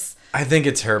being this? I think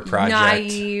it's her project.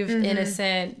 Naive,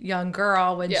 innocent young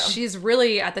girl when Yeah. she's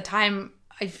really at the time.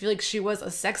 I feel like she was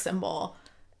a sex symbol.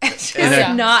 She's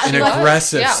An not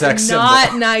aggressive Yeah. sex not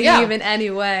symbol. naive Yeah. in any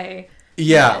way.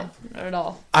 Yeah. Not at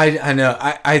all. I know.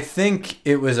 I think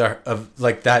it was a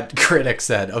like that critic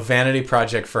said, a vanity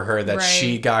project for her that Right.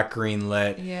 she got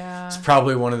greenlit. Yeah. It's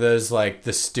probably one of those like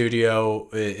the studio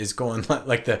is going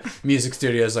like the music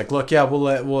studio is like, look, yeah,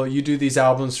 we'll you do these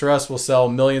albums for us, we'll sell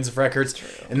millions of records,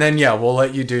 and then yeah, we'll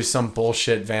let you do some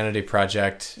bullshit vanity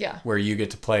project where you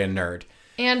get to play a nerd.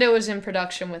 And it was in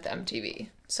production with MTV.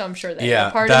 So I'm sure they Yeah,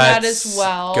 were part of that that's as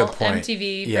well. good point.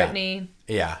 MTV, Yeah. Britney.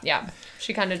 Yeah. Yeah.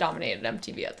 She kind of dominated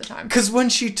MTV at the time. Because when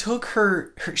she took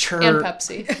her And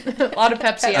Pepsi. A lot of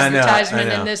Pepsi I know, advertisement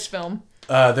I know. in this film.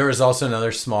 there was also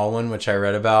another small one which I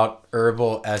read about,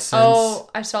 herbal essence. Oh,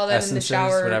 I saw that in the Essences,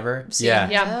 shower. whatever. Scene. Yeah.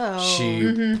 Yeah.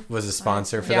 She was a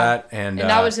sponsor for Yeah. that, and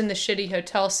that was in the shitty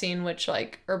hotel scene, which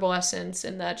like herbal essence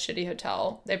in that shitty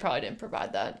hotel, they probably didn't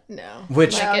provide that. No,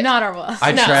 which Like it- not our one.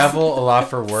 I No. travel a lot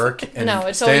for work and No,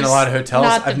 it's stay in a always lot of hotels.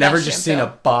 not the I've never best just seen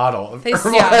shampoo. a bottle of They-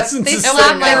 herbal yeah, essence. They is slapped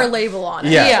sitting there. their label on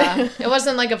it. Yeah. Yeah. It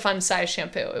wasn't like a fun size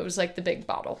shampoo. It was like the big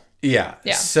bottle. Yeah.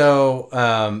 Yeah.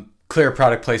 So clear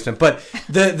product placement, but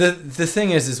the thing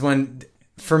is when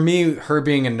for me her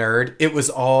being a nerd, it was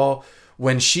all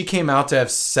when she came out to have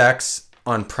sex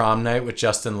on prom night with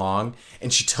Justin Long,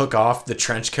 and she took off the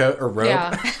trench coat or robe,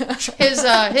 Yeah.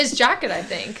 His jacket, I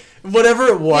think. whatever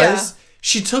it was. Yeah.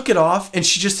 She took it off, and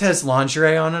she just has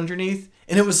lingerie on underneath,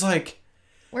 and it was like.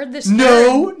 Where'd this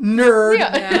No nerd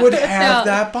Yeah. would have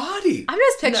No. that body. I'm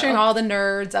just picturing No. all the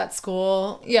nerds at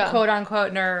school, Yeah. quote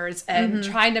unquote nerds, and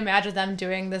trying to imagine them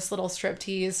doing this little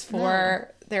striptease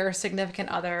for their significant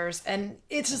others, and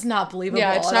it's just not believable.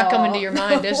 Yeah, it's at not coming all. to your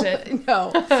mind, is it?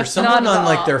 No, For someone not at on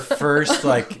like all. their first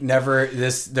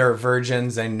they're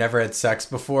virgins, they never had sex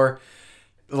before.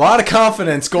 A lot of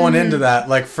confidence going into that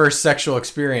like first sexual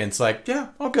experience. Like, yeah,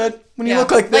 all good. When you Yeah.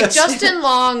 look like this, Like Justin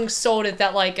Long sold it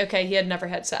that like, okay, he had never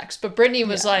had sex. But Britney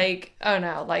was like, oh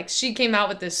no, like she came out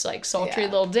with this like sultry Yeah.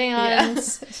 little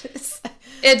dance.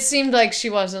 It seemed like she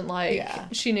wasn't like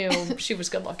she knew she was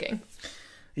good looking.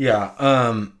 yeah.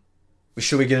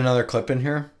 Should we get another clip in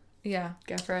here? yeah.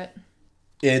 Go for it.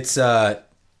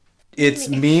 It's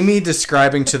Mimi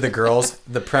describing to the girls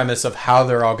the premise of how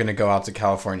they're all going to go out to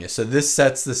California. So this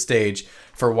sets the stage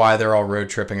for why they're all road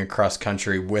tripping across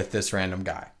country with this random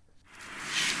guy.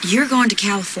 You're going to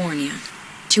California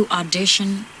to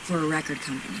audition for a record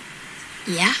company.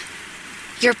 Yeah?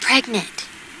 You're pregnant.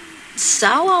 So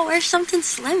I'll wear something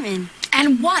slimming.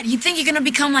 And what? You think you're gonna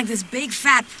become like this big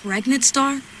fat pregnant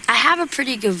star? I have a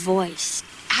pretty good voice.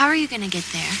 How are you gonna get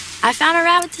there? I found a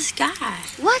ride with this guy.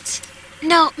 What?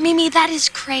 No, Mimi, that is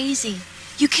crazy.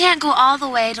 You can't go all the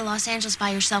way to Los Angeles by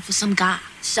yourself with some guy.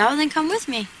 So then come with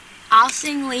me. I'll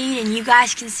sing lead and you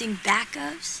guys can sing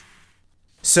backups.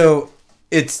 So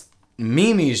it's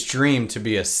Mimi's dream to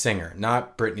be a singer,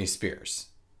 not Britney Spears.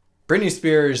 Britney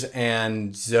Spears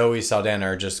and Zoe Saldana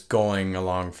are just going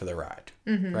along for the ride,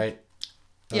 right?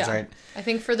 That's Yeah. right. I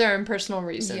think for their own personal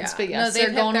reasons. Yeah. But No, yes, they've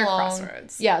they're hit going their along.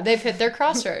 crossroads. Yeah, they've hit their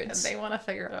crossroads. They want to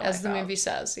figure it out. as the movie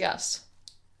says, yes.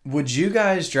 Would you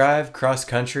guys drive cross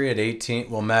country at 18?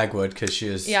 Well, Mag would because she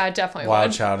was Yeah, I definitely wild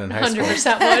would. child in high school.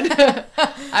 100% would.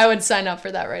 I would sign up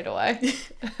for that right away.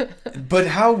 But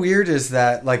how weird is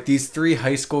that? Like these three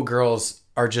high school girls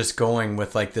are just going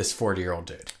with like this 40-year-old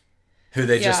dude who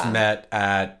they just Yeah. met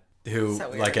at So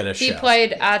weird. like at a show. He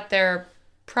played at their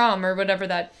prom or whatever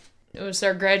that it was,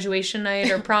 their graduation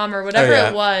night or prom or Oh, whatever yeah.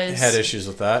 it was. Had issues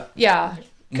with that. Yeah,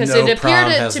 because No it prom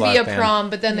appeared has to be live a band. prom,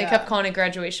 but then they Yeah. kept calling it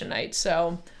graduation night.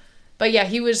 So, but yeah,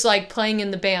 he was like playing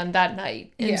in the band that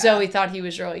night, and Yeah. Zoe thought he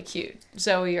was really cute.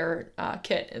 Zoe or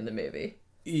Kit in the movie.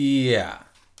 Yeah.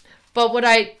 But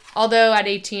although at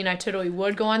 18 I totally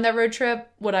would go on that road trip,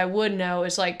 what I would know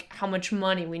is like how much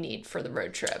money we need for the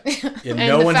road trip. Yeah, And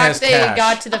no the one fact has they cash.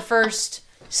 got to the first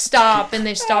stop and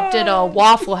they stopped at a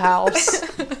Waffle House.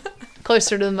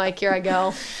 Closer to the mic, here I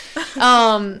go.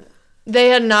 They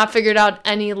had not figured out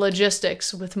any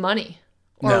logistics with money.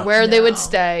 Or No. where they would No.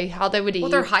 stay, how they would eat.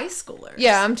 Well, they're high schoolers.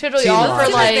 Yeah, I'm totally Teen all logic.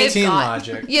 for like, They've Teen got-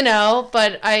 logic. you know,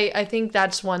 but I think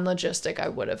that's one logistic I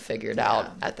would have figured out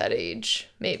at that age,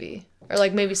 maybe. Or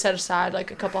like maybe set aside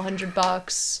like a couple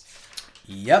 $100.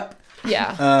 Yep.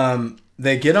 Yeah.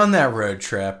 They get on that road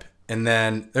trip And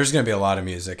then there's going to be a lot of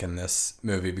music in this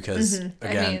movie because,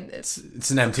 again, it's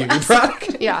it's an MTV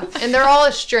product. Yeah, and they're all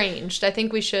estranged. I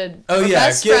think we should. Oh, we're yeah,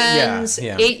 best friends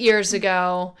yeah. 8 years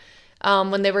ago,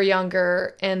 when they were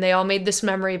younger, and they all made this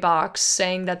memory box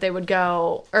saying that they would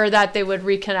go or that they would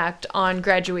reconnect on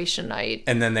graduation night.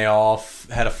 And then they all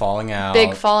had a falling out.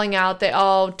 Big falling out. They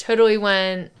all totally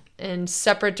went in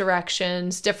separate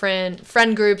directions, different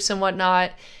friend groups and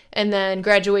whatnot. And then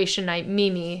graduation night,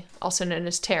 Mimi, also known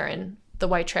as Taryn, the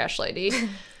white trash lady,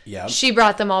 Yep. she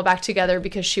brought them all back together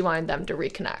because she wanted them to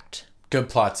reconnect. Good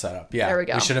plot setup. Yeah. There we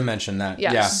go. We should have mentioned that.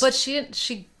 Yes. Yeah.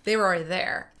 but they were already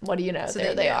there. What do you know? So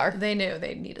There they are. They knew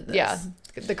they needed this. Yeah,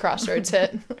 the Crossroads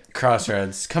hit.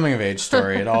 Crossroads, coming of age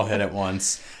story. It all hit at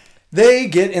once. They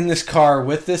get in this car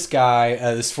with this guy,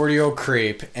 this 40-year-old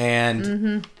creep,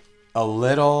 and a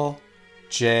little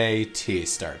JT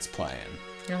starts playing.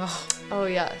 Oh. Oh,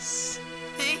 yes.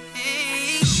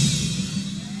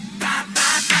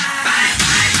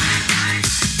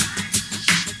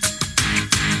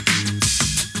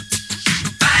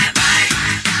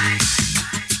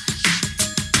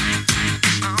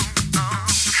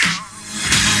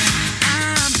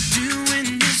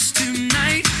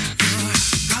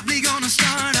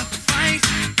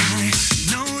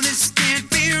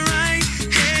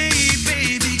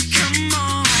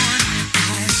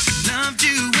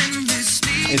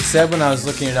 It said when I was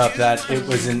looking it up that it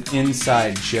was an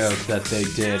inside joke that they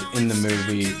did in the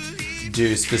movie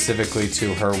due specifically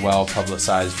to her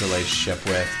well-publicized relationship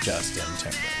with Justin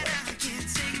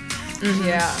Timberlake.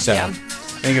 Yeah. So Yeah.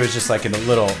 I think it was just like a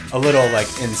little like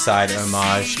inside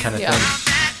homage kind of Yeah. thing.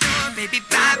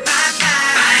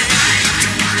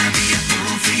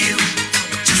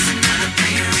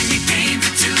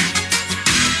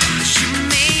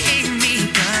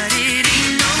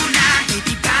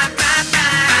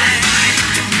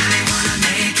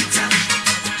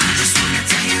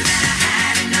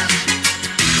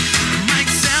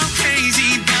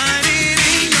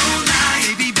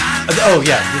 Oh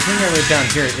yeah, the thing I wrote down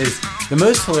here is the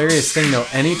most hilarious thing though,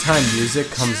 anytime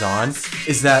music comes on,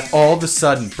 is that all of a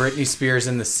sudden Britney Spears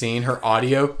in the scene, her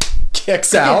audio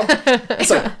kicks out. It's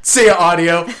like, see ya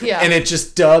audio. Yeah. And it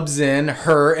just dubs in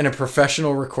her in a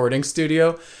professional recording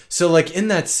studio. So like in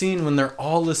that scene when they're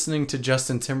all listening to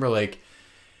Justin Timberlake,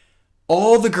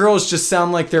 all the girls just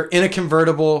sound like they're in a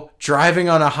convertible, driving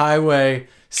on a highway,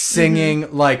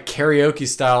 singing like karaoke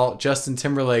style Justin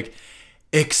Timberlake.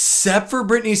 Except for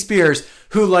Britney Spears,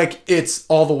 who, like, it's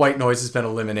all the white noise has been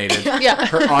eliminated. Yeah.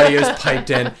 Her audio's piped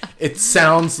in. It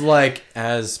sounds like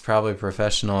as probably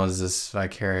professional as this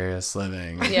vicarious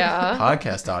living Yeah.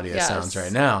 podcast audio Yes. sounds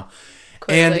right now.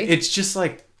 Quickly. And it's just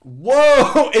like,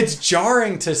 whoa, it's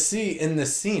jarring to see in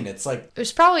this scene. It's like, It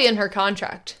was probably in her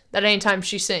contract that anytime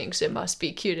she sings, it must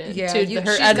be cued in Yeah. to her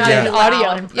She's edited gotta be loud audio.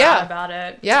 and proud Yeah. about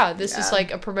it. Yeah, this is Yeah.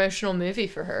 like a promotional movie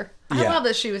for her. I Yeah. love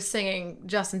that she was singing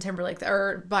Justin Timberlake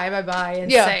or Bye Bye Bye in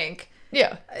Yeah. sync.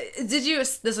 Yeah. Did you?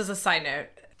 This is a side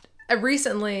note.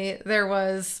 Recently, there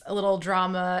was a little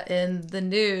drama in the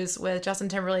news with Justin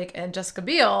Timberlake and Jessica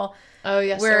Biel, Oh,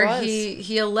 yes, where there was.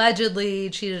 he allegedly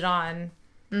cheated on,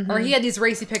 or he had these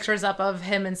racy pictures up of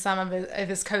him and some of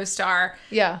his co-star.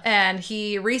 Yeah. And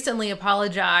he recently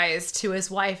apologized to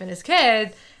his wife and his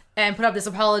kid and put up this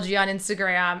apology on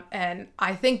Instagram. And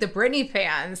I think the Britney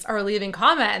fans are leaving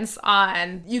comments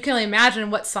on, you can only imagine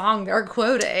what song they're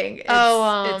quoting. It's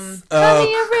oh, Cry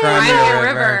Me a Cry Me Cry a Me a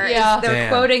River. Yeah. They're Damn.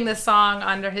 quoting the song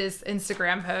under his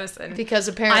Instagram post. And Because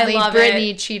apparently I love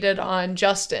Britney it. cheated on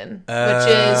Justin, Oh, which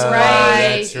is why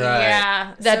that's right.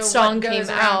 Yeah. That So song what goes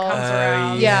came around out. comes Oh,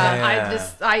 around. yeah.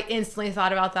 I instantly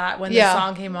thought about that when Yeah. the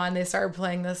song came on. They started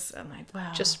playing this. I'm like,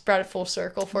 wow. just brought it full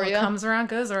circle for what you. comes around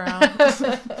goes around.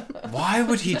 why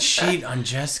would he cheat on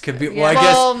Jessica Biel? Well, I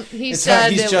Well, guess he it's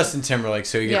said he's it- Justin Timberlake,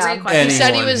 so he gets Yeah, Great he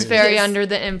said he anyone was who- very Yes. under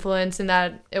the influence and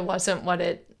that it wasn't what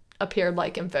it appeared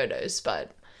like in photos.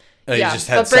 But He yeah, just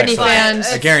had but sex Britney with- fans,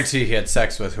 I guarantee he had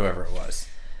sex with whoever it was.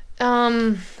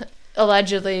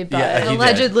 allegedly, but Yeah, he did.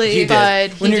 Allegedly, He did.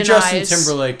 but When he you're denies. Justin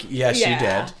Timberlake, yes, Yeah. you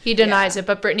did. he denies it.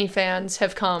 But Britney fans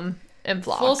have come in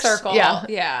vlogs. Full circle. Yeah,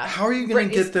 Yeah. How are you going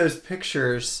to Britney's- get those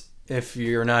pictures if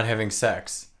you're not having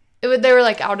sex? They were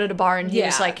like out at a bar and he Yeah.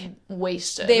 was like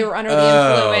wasted. They were under the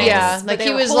Oh. influence. yeah, but like they he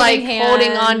were was like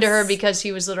holding on to her hands. because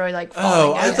he was literally like Oh,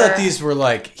 falling I over. thought these were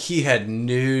like he had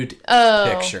nude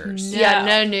pictures. Yeah,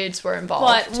 No. no nudes were involved.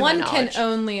 But to one my can knowledge.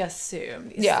 only assume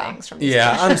these Yeah. things from these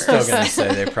Yeah, I'm pictures. still going to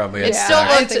say they probably had It Yeah. still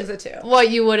sex. I looked think so too. what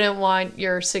you wouldn't want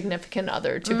your significant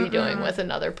other to be doing with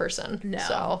another person. No.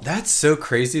 So That's so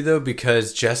crazy though,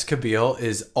 because Jessica Biel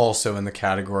is also in the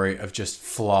category of just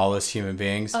flawless human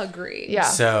beings. Agreed. yeah,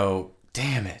 So,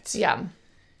 damn it. yeah.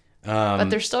 But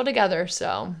they're still together,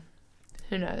 so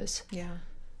who knows? Yeah.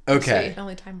 Okay.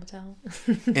 Only time will tell.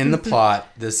 In the plot,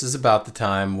 this is about the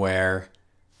time where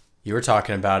you were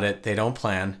talking about it. They don't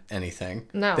plan anything.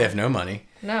 No. They have no money.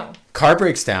 No. Car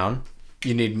breaks down.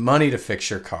 You need money to fix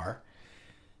your car.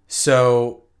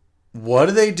 So what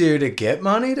do they do to get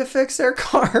money to fix their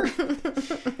car?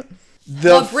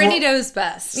 Well, Brittany knows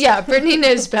best. Yeah, Brittany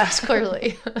knows best,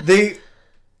 clearly.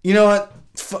 You know what?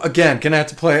 Again, gonna have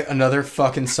to play another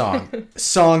fucking song.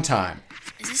 Song time.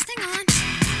 Is this thing on?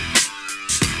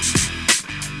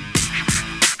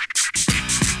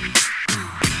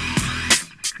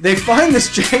 They find this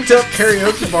janked up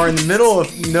karaoke bar in the middle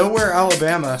of nowhere,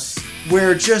 Alabama,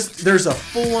 where just there's a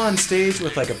full-on stage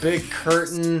with like a big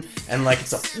curtain and like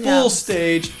it's a full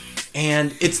stage,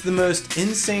 and it's the most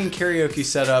insane karaoke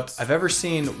setup I've ever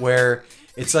seen, where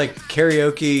it's like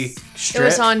karaoke strip. It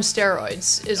was on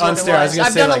steroids, is On what it steroids. I was was. gonna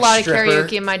I've say, done like, a lot stripper. of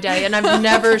karaoke in my day, and I've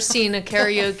never seen a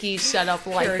karaoke setup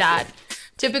like that.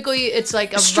 Typically, it's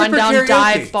like a Stripper rundown karaoke.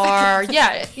 dive bar.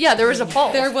 Yeah, there was a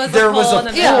pole. There was There a was pole, a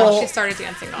and then pole. she started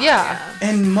dancing on. Yeah.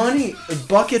 And money,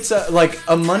 buckets, like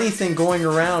a money thing going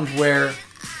around where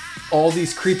all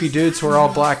these creepy dudes who are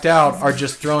all blacked out are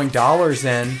just throwing dollars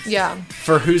in Yeah.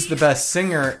 for who's the best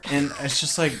singer. And it's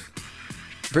just like,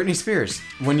 Britney Spears,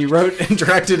 when you wrote and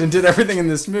directed and did everything in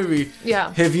this movie,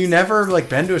 Yeah. have you never like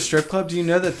been to a strip club? Do you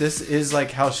know that this is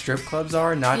like how strip clubs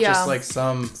are, not Yeah. just like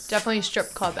some... Definitely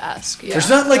strip club-esque. Yeah, There's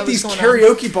not like that was these going on.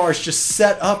 karaoke bars just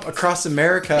set up across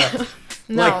America.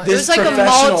 No, like it was like a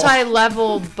professional-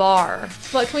 multi-level bar.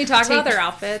 But can we talk about their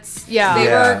outfits? Yeah.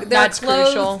 They're That's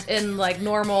clothed crucial. in like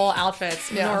normal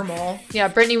outfits. Yeah. Normal. Yeah,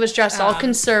 Brittany was dressed all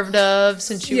conservative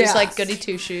since she was yeah. like goody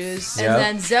two-shoes. Yeah. And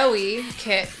then Zoe,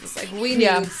 Kit, was like, we need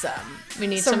Yeah. some We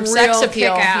need some some real sex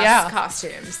appeal. kick-ass Yeah.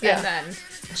 costumes. Yeah. And then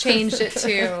changed it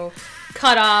to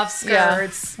cut-off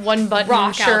skirts, One button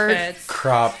rock shirt. outfits,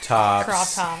 crop tops. crop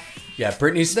top, Yeah,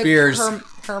 Britney the Spears.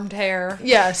 permed hair.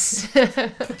 Yes.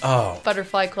 Oh,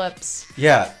 Butterfly clips.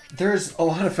 yeah. There's a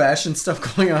lot of fashion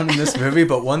stuff going on in this movie,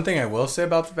 but one thing I will say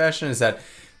about the fashion is that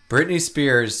Britney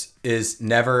Spears is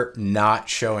never not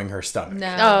showing her stomach.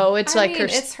 No. Oh, it's I like mean, her...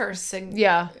 it's her signature.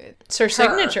 Yeah. It's her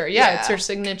signature. Yeah, it's yeah. her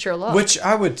signature look. Which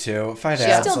I would too, if I had She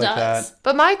abs still like does. that.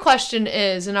 But my question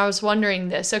is, and I was wondering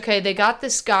this, okay, they got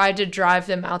this guy to drive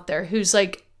them out there who's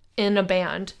like in a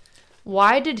band.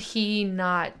 Why did he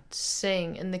not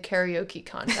sing in the karaoke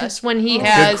contest when he Good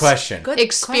has question. Good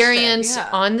experience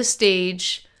question, yeah. on the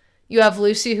stage? You have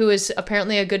Lucy, who is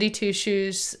apparently a goody two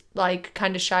shoes, like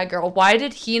kind of shy girl. Why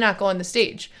did he not go on the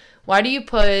stage? Why do you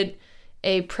put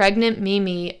a pregnant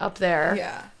Mimi up there?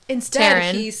 Yeah.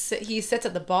 Instead, Taryn. he sits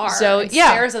at the bar So, and yeah.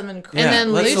 stares at them and Yeah, And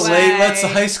then let's, Lucy- let's the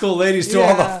high school ladies do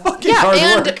all the Yeah. fucking Yeah, hard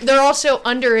and work. they're also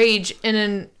underage in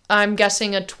an, I'm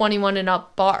guessing, a 21 and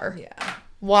up bar. Yeah.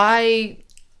 Why?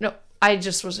 No, I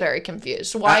just was very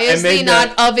confused. Why I is made the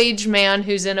that- not of age man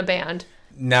who's in a band?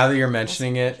 Now that you're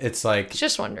mentioning it, it's like,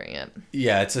 Just wondering it.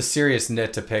 yeah, it's a serious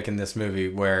nit to pick in this movie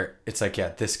where it's like, yeah,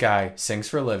 this guy sings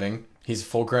for a living. He's a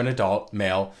full-grown adult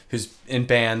male who's in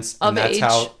bands, Of and that's age.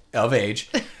 how of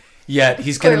age. Yet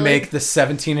he's gonna Clearly. make the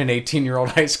 17 and 18-year-old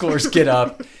high schoolers get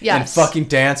up and Yes. fucking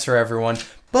dance for everyone.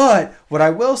 But what I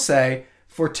will say,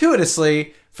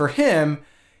 fortuitously for him,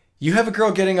 you have a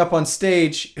girl getting up on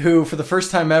stage who, for the first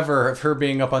time ever of her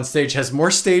being up on stage, has more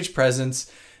stage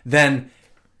presence than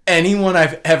anyone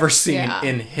I've ever seen Yeah.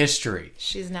 in history.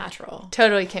 She's natural.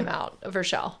 Totally came out of her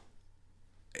shell.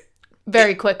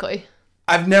 Very quickly.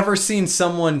 I've never seen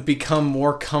someone become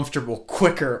more comfortable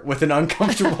quicker with an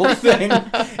uncomfortable thing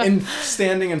and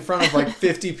standing in front of like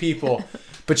 50 people.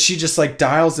 But she just like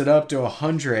dials it up to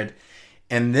 100.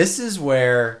 And this is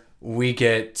where we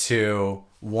get to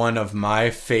one of my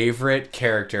favorite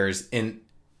characters in,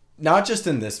 not just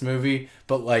in this movie,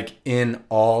 but like in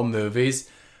all movies.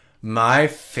 My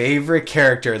favorite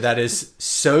character that is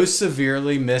so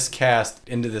severely miscast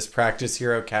into this practice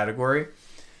hero category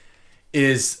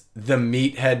is the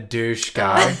meathead douche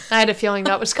guy. I had a feeling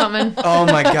that was coming. Oh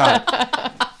my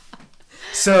god.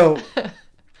 So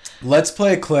let's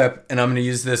play a clip, and I'm going to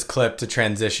use this clip to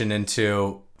transition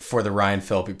into for the Ryan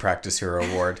Phillippe Practice Hero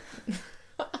Award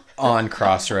on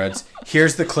Crossroads.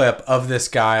 Here's the clip of this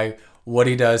guy, what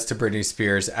he does to Britney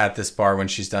Spears at this bar when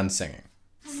she's done singing.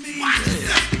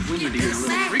 We need to get a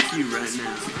little freaky right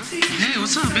now. Hey,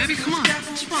 what's up, baby? Come on.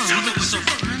 Come on. What's up?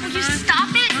 Will you stop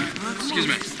it? Excuse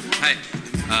me. Hey,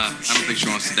 I don't think she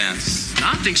wants to dance.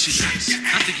 I think she does.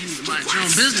 I think you need to mind your own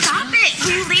business. Stop it!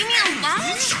 Will you leave me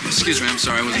alone? Excuse me, I'm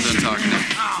sorry, I wasn't done talking to you.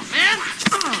 Oh, man.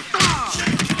 Come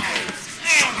on.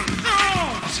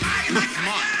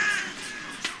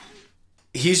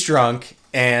 He's drunk,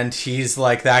 And he's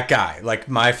like that guy, like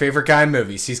my favorite guy in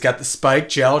movies. He's got the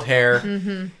spiked gelled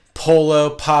hair, polo,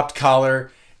 popped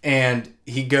collar, and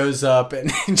he goes up and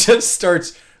he just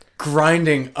starts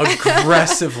grinding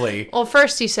aggressively. Well,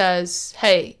 first he says,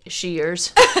 "Hey, is she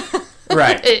yours?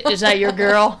 Right. Is that your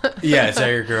girl?" Yeah, is that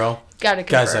your girl? Gotta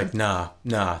confirm. Guy's like, nah,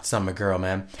 it's not my girl,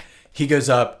 man. He goes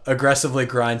up, aggressively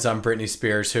grinds on Britney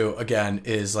Spears, who, again,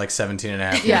 is like 17 and a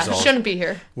half years old. Shouldn't be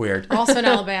here. Weird. Also in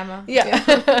Alabama.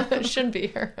 Yeah. Shouldn't be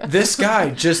here. This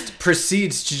guy just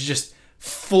proceeds to just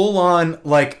full on,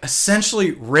 like,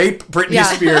 essentially rape Britney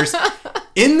Spears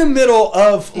in the middle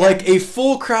of, like, a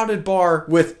full crowded bar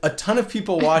with a ton of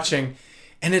people watching.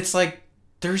 And it's like,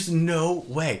 there's no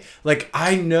way. Like,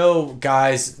 I know,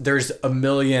 guys, there's a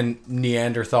million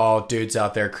Neanderthal dudes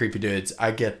out there, creepy dudes.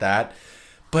 I get that.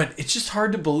 But it's just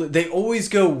hard to believe. They always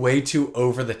go way too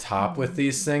over the top with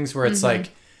these things where it's like,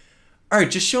 all right,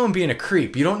 just show him being a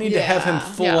creep. You don't need to have him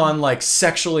full on, like,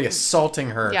 sexually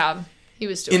assaulting her. Yeah, he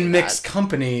was doing in mixed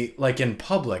company, like, in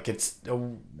public. It's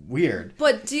weird.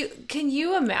 But can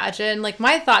you imagine, like,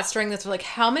 my thoughts during this were like,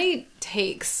 how many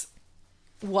takes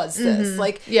was this?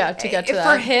 Like, to get to that.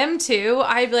 For him too,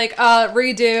 I'd be like,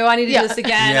 redo, I need to do this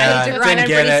again. I need to grind on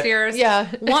Britney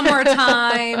Spears one more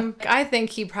time. I think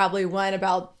he probably went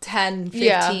about 10,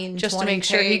 15, just 20 to make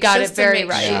sure he takes, got just it very to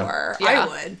make right. Sure. Yeah. I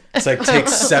would. It's like take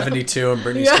 72 and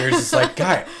Britney Spears is like,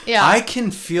 guy, I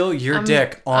can feel your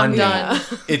dick on me. done.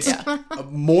 It's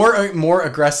more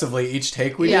aggressively each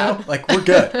take we do. Like, we're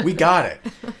good. We got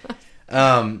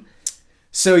it.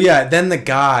 So yeah, then the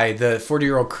guy, the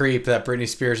 40-year-old creep that Britney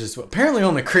Spears is apparently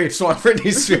only creeps want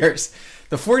Britney Spears.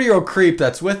 The 40-year-old creep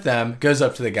that's with them goes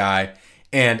up to the guy,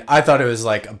 and I thought it was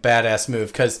like a badass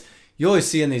move because you always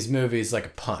see in these movies like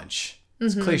a punch.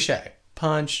 It's cliche.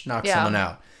 Punch, knock someone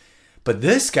out. But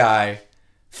this guy,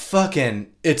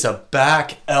 it's a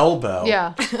back elbow.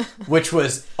 Yeah. Which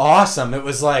was awesome. It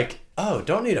was like, oh,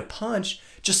 don't need a punch.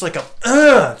 Just like a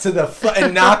to the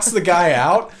and knocks the guy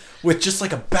out. With just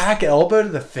like a back elbow to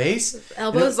the face.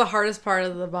 Elbow is the hardest part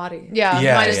of the body.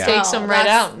 Might just takes him right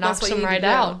out, knocks him right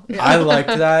out. Yeah. I liked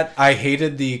that. I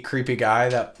hated the creepy guy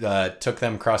that took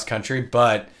them cross country,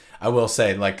 but I will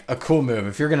say, like, a cool move.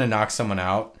 If you're going to knock someone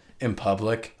out in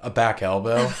public, a back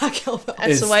elbow.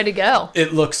 That's the way to go.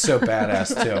 It looks so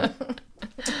badass,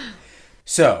 too.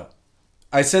 So,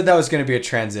 I said that was going to be a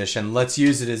transition. Let's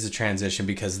use it as a transition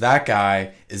because that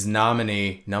guy is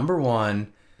nominee number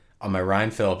 1 on my Ryan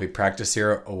Phillippe Practice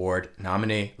Hero Award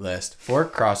nominee list for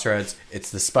Crossroads. It's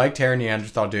the spiked hair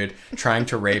Neanderthal dude trying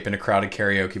to rape in a crowded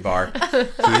karaoke bar.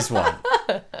 He's 1.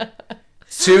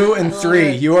 2 and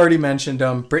 3, you already mentioned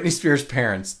them. Britney Spears'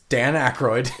 parents, Dan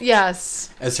Aykroyd.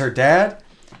 Yes. As her dad,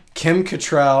 Kim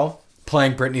Cattrall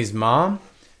playing Britney's mom,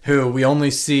 who we only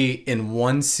see in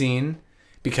one scene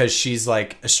because she's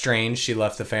like estranged. She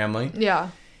left the family. Yeah.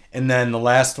 And then the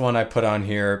last one I put on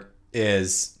here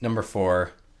is number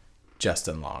 4,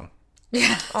 Justin Long.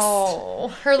 Yes. Oh,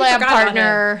 her lab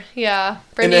partner. Yeah.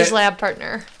 Brittany's lab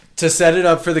partner. To set it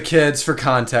up for the kids, for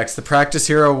context, the Practice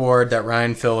Hero Award that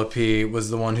Ryan Phillippe was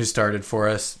the one who started for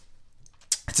us.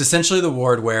 It's essentially the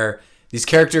award where these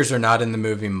characters are not in the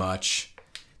movie much.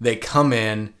 They come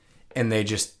in and they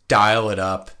just dial it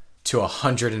up to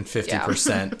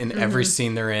 150% in every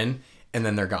scene they're in, and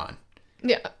then they're gone.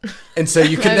 Yeah. And so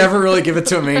you could never really give it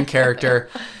to a main character.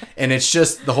 And it's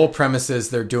just, the whole premise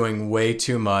is they're doing way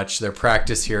too much. They're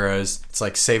practice heroes. It's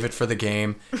like, save it for the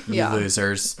game, you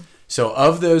losers. So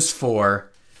of those 4,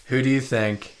 who do you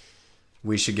think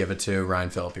we should give it to? Ryan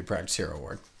Phillippe Practice Hero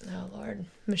Award. Oh, Lord.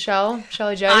 Michelle?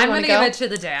 Shelley J? I'm going to give it to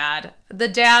the dad. The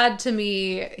dad, to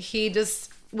me, he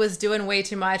just was doing way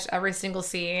too much every single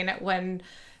scene. When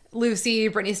Lucy,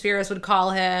 Britney Spears would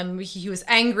call him, he was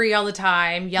angry all the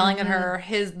time, yelling at her.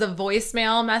 The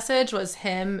voicemail message was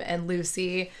him and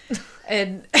Lucy.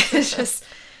 And it's just,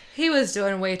 he was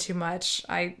doing way too much.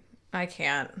 I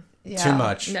can't. Yeah. Too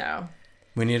much. No.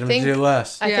 We need him to do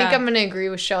less. I think I'm going to agree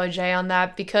with Shelley J on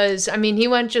that because, I mean, he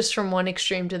went just from one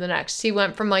extreme to the next. He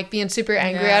went from, like, being super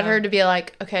angry at her to be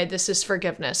like, okay, this is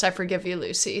forgiveness. I forgive you,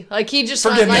 Lucy. Like, he just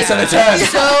went, like,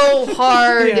 so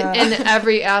hard in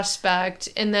every aspect.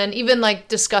 And then even, like,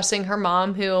 discussing her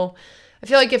mom, who I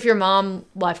feel like if your mom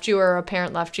left you or a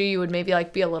parent left you, you would maybe,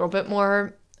 like, be a little bit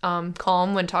more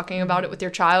calm when talking about it with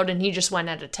your child. And he just went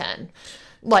at a 10.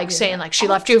 Like, saying, like, she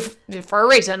left you for a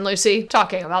reason, Lucy,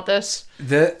 talking about this.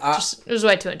 It was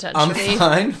way too intense for me.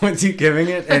 I'm fine with you giving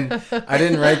it, and I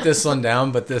didn't write this one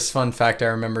down, but this fun fact I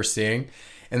remember seeing,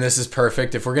 and this is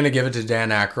perfect. If we're going to give it to Dan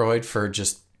Aykroyd for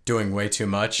just doing way too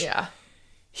much,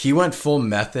 he went full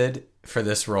method for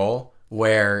this role,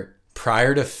 where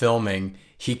prior to filming,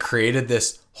 he created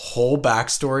this whole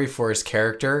backstory for his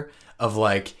character of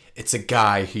like, it's a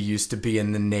guy who used to be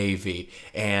in the Navy.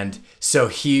 And so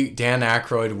Dan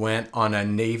Aykroyd went on a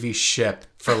Navy ship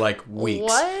for like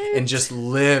weeks and just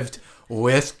lived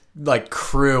with like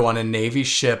crew on a Navy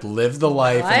ship, lived the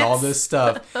life and all this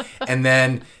stuff. And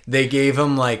then they gave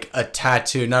him like a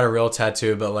tattoo, not a real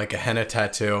tattoo, but like a henna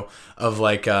tattoo of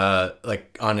like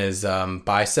on his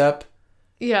bicep.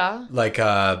 Yeah. Like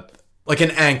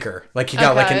an anchor. Like he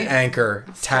got like an anchor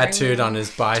tattooed on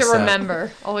his bicep. To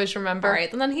remember. Always remember. All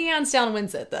right, and then he hands down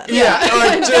wins it then. Yeah.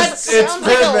 It's sounds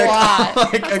like a lot.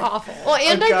 Like That's awful. Well,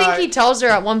 and I think he tells her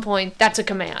at one point, that's a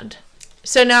command.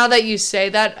 So now that you say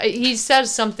that, he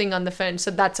says something on the phone,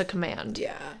 so that's a command.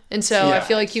 Yeah. And so I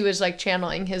feel like he was like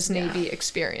channeling his Navy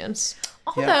experience.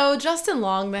 Although Justin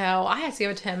Long, though, I have to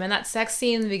give it to him. And that sex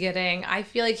scene in the beginning, I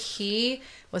feel like he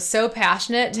was so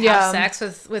passionate to have sex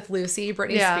with Lucy,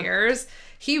 Britney Spears.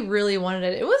 He really wanted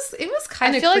it. It was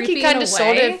kind of. I feel like he kind of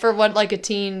sold it for what like a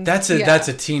teen. That's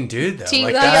a teen dude though.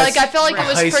 Like I felt like it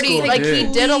was pretty. Like he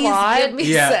did a lot. Give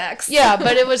me sex. Yeah,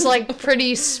 but it was like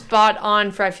pretty spot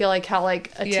on for I feel like how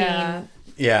like a teen. Yeah.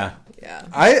 Yeah.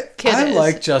 I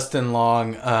like Justin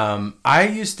Long. I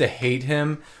used to hate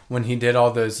him when he did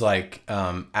all those like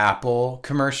Apple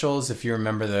commercials, if you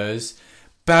remember those.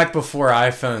 Back before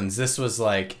iPhones, this was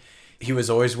like he was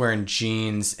always wearing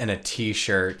jeans and a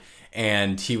t-shirt,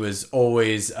 and he was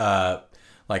always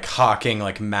like hawking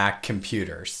like Mac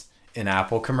computers in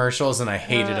Apple commercials, and I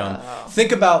hated him.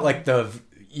 Think about like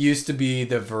used to be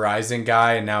the Verizon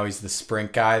guy and now he's the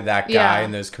Sprint guy, that guy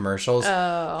in those commercials.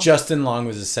 Justin Long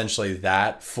was essentially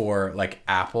that for like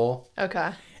Apple.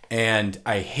 Okay. And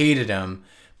I hated him,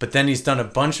 but then he's done a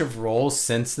bunch of roles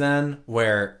since then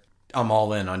where I'm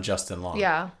all in on Justin Long.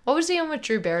 Yeah. What was he in with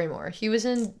Drew Barrymore? He was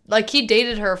in like he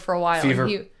dated her for a while. Fever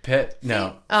Pit?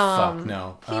 No. Fuck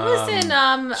no. He was in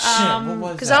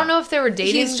because I don't know if they were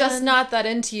dating. He's just not that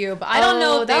into you, but I don't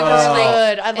know if that they was were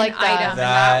good. I like an item in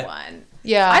that one.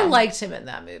 Yeah. I liked him in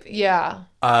that movie. Yeah.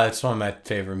 It's one of my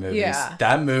favorite movies. Yeah.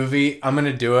 That movie, I'm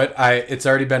gonna do it. It's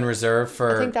already been reserved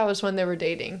for. I think that was when they were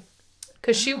dating.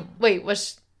 Cause she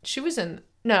was in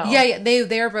no. Yeah, they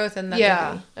were both in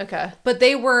that movie. Okay. But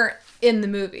they weren't in the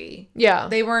movie. Yeah.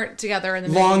 They weren't together in the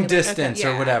movie. Long Distance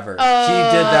or whatever. He did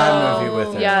that movie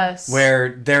with her. Yes.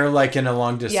 Where they're like in a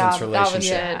long distance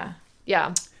relationship. That was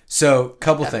yeah. So,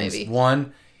 couple things. Movie.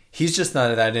 One, he's just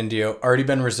not that into you. Already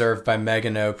been reserved by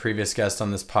Megan O, previous guest on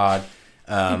this pod.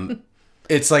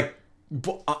 It's like,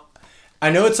 I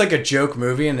know it's like a joke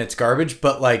movie and it's garbage,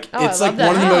 but like it's like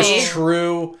one of the most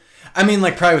true. I mean,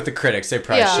 like probably with the critics, they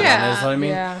probably shit on it, is what I mean.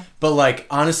 Yeah. But like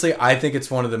honestly, I think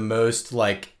it's one of the most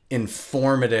like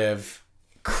informative,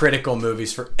 critical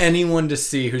movies for anyone to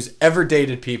see who's ever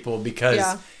dated people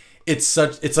because it's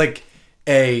like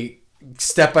a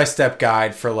step-by-step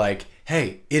guide for like,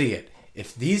 hey, idiot,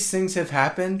 if these things have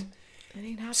happened, it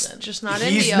ain't happened. Just not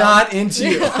into you. He's not into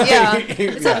you.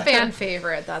 It's a fan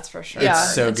favorite, that's for sure. Yeah,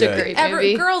 it's so good. A great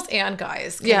movie. Girls and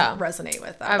guys can resonate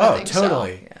with that. I think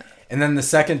totally. So. Yeah. And then the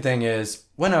second thing is,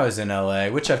 when I was in LA,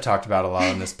 which I've talked about a lot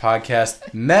on this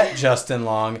podcast, met Justin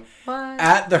Long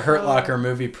at the Hurt Locker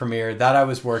movie premiere that I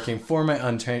was working for my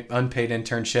unpaid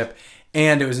internship.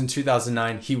 And it was in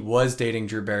 2009. He was dating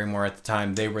Drew Barrymore at the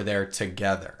time. They were there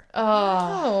together.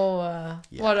 Oh.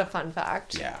 What a fun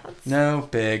fact. Yeah. No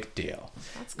big deal.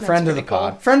 That's Friend of the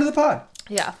pod. Friend of the pod.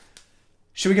 Yeah.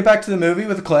 Should we get back to the movie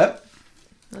with a clip?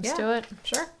 Let's do it.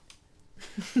 Sure.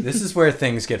 This is where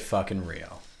things get fucking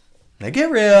real. They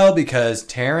get real because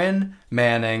Taryn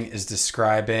Manning is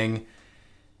describing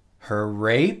her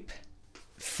rape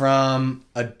from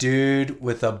a dude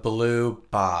with a blue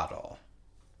bottle.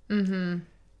 Mm-hmm.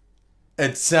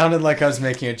 It sounded like I was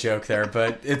making a joke there,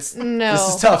 but this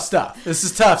is tough stuff.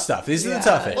 These are the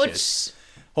tough issues.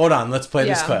 Hold on, let's play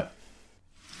this clip.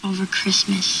 Over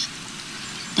Christmas,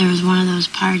 there was one of those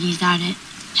parties out at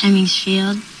Hemmings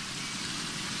Field,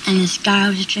 and this guy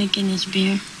was drinking his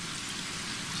beer.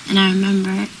 And I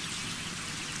remember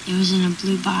it was in a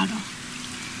blue bottle.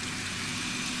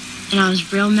 And I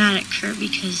was real mad at Kurt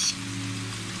because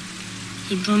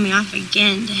he blew me off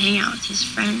again to hang out with his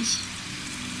friends.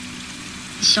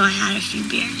 So I had a few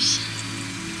beers.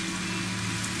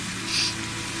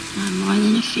 Not more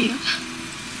than a few.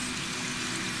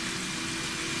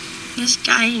 This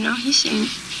guy, he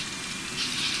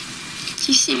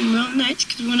seemed real nice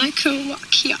because when I couldn't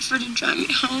walk, he offered to drive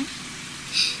me home.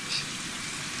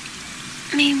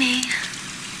 Mimi.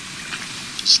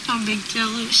 It's no big deal,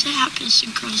 Luce. It happens to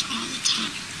girls all the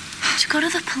time. Did you go to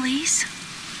the police?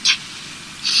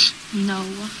 No.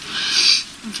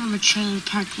 I'm from a trailer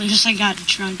park. Luce, I got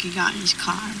drunk and got in his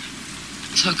car.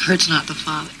 So Kurt's not the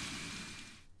father.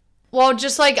 Well,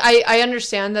 just like I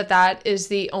understand that is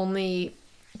the only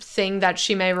thing that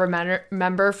she may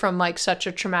remember from like such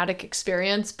a traumatic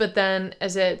experience, but then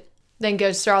as it then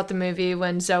goes throughout the movie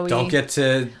when Zoe I won't get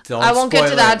to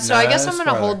that, so I guess I'm spoiler.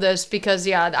 gonna hold this because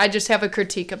I just have a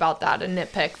critique about that, a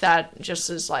nitpick that just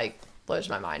is like blows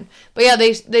my mind. But yeah,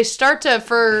 they start to,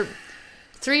 for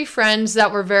three friends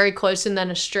that were very close and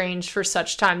then estranged for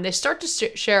such time, they start to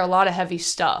share a lot of heavy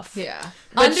stuff. Yeah.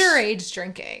 Which- Underage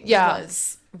drinking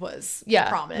was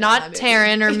prominent. Not in that movie.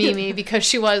 Taryn or Mimi because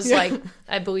she was like,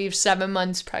 I believe 7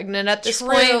 months pregnant at this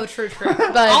point. True.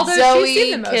 But Although Zoe, she's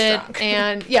seen the most Kit, drunk.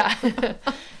 and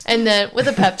and then with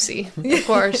a Pepsi, of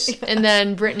course, and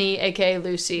then Brittany, aka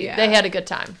Lucy, Yeah. they had a good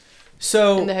time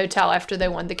So in the hotel after they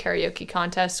won the karaoke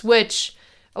contest, which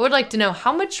I would like to know,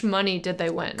 how much money did they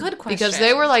win? Good question. Because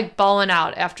they were like balling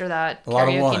out after that a lot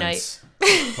of karaoke ones. night.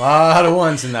 A lot of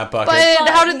ones in that bucket. But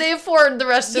how did they afford the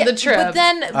rest of the trip? But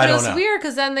then I it don't was know. weird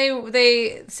because then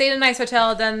they stayed in a nice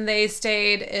hotel, then they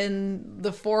stayed in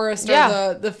the forest Yeah.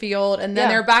 or the field, and then Yeah.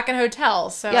 they're back in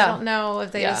hotels. So Yeah. I don't know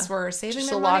if they Yeah. just were saving Just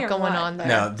their a money lot or going what. on there.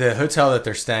 No, the hotel that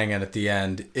they're staying at the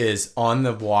end is on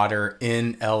the water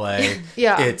in LA.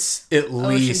 Yeah. It's at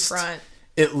least Oceanfront.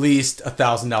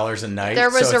 $1,000 a night. There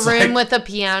was So a it's room like- with a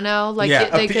piano, like Yeah,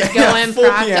 they a could piano, go in full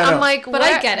practice. piano. I'm like, But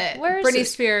I get it. Where is Britney it?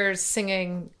 Spears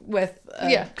singing with a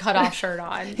Yeah. cutoff shirt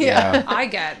on. Yeah. I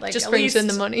get like Just at brings least in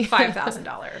the money.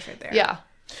 $5,000 right there. Yeah,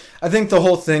 I think the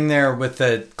whole thing there with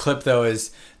the clip though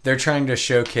is they're trying to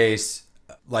showcase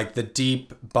like the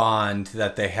deep bond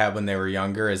that they had when they were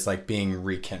younger is like being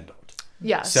rekindled.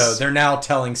 yes. So they're now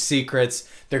telling secrets.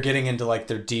 They're getting into like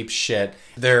their deep shit.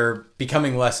 They're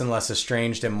becoming less and less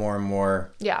estranged and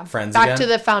more friends back again. to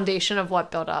the foundation of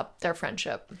what built up their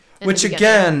friendship. in Which the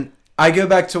beginning. again, I go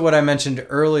back to what I mentioned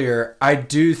earlier. I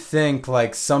do think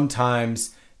like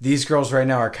sometimes these girls right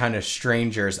now are kind of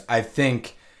strangers. I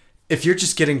think if you're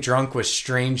just getting drunk with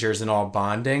strangers and all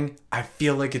bonding, I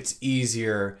feel like it's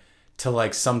easier to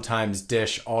like sometimes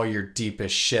dish all your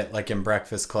deepest shit like in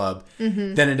Breakfast Club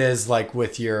than it is like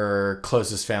with your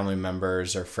closest family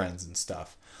members or friends and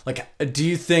stuff. Like, do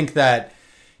you think that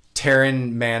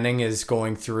Taryn Manning is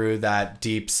going through that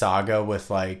deep saga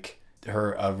with like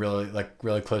her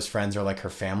really close friends or like her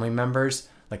family members,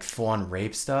 like full on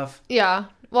rape stuff? Yeah.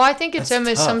 Well, I think it's That's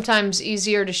almost tough. sometimes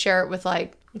easier to share it with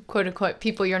like quote unquote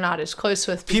people you're not as close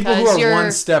with because People who are you're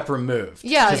one step removed.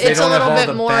 Yeah, 'Cause they it's a don't have little all bit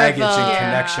the more of baggage a- and Yeah.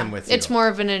 connection with you. it's more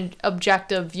of an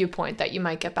objective viewpoint that you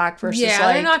might get back versus Yeah,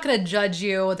 like they're not going to judge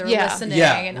you. They're Yeah. listening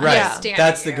Yeah, and right. understanding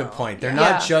That's the you. good point. They're Yeah.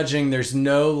 not Yeah. judging. There's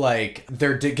no like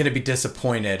they're going to be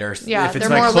disappointed or Yeah, if it's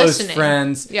they're my more close listening.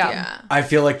 friends. Yeah. Yeah. I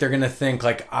feel like they're going to think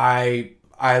like I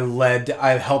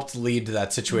helped lead to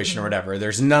that situation or whatever.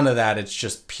 There's none of that. It's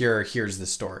just pure here's the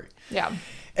story. Yeah.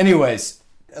 Anyways,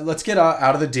 let's get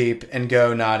out of the deep and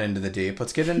go not into the deep.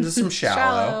 Let's get into some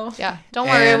shallow. Yeah. Don't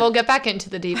worry, And- we'll get back into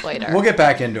the deep later. We'll get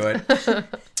back into it.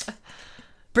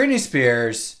 Britney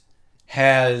Spears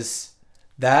has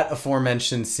that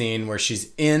aforementioned scene where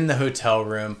she's in the hotel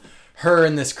room. Her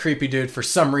and this creepy dude, for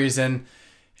some reason,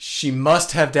 she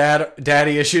must have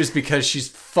daddy issues because she's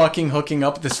fucking hooking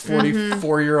up with this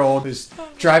 44-year-old who's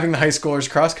driving the high schoolers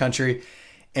cross country.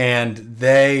 And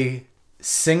they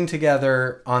sing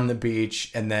together on the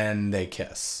beach and then they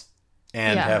kiss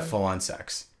and Yeah. have full on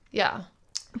sex. Yeah.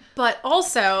 But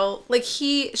also, like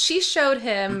she showed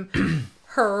him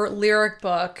her lyric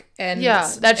book and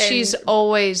That she's and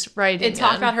always writing. and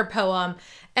talked in. about her poem,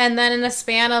 and then in a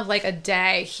span of like a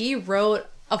day, he wrote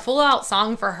a full out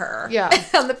song for her. Yeah.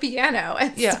 on the piano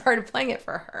and Yeah. started playing it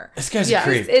for her. This guy's Yeah. a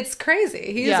creep. It's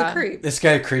crazy. He's Yeah. a creep. This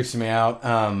guy creeps me out.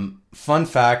 Fun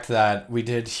fact that we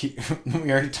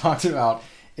already talked about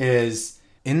is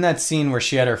in that scene where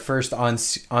she had her first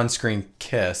on-screen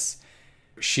kiss,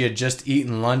 she had just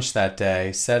eaten lunch that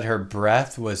day, said her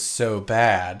breath was so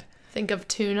bad. Think of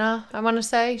tuna, I want to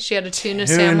say. She had a tuna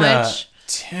sandwich.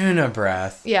 Tuna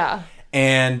breath. Yeah.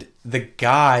 And the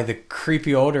guy, the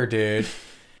creepy older dude,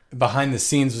 behind the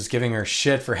scenes was giving her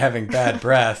shit for having bad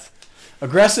breath.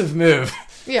 Aggressive move.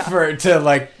 Yeah. To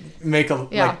like make a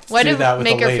Yeah. like Way do to that with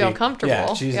make a her feel lady. comfortable.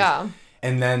 Yeah, Jesus. Yeah.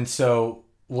 And then so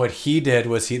what he did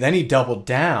was he doubled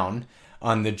down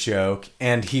on the joke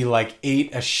and he like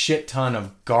ate a shit ton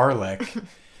of garlic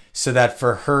so that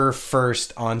for her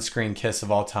first on-screen kiss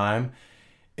of all time,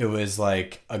 it was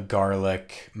like a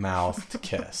garlic mouthed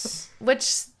kiss.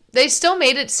 Which they still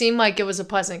made it seem like it was a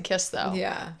pleasant kiss, though.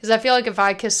 Yeah. Because I feel like if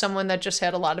I kissed someone that just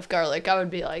had a lot of garlic, I would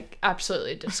be like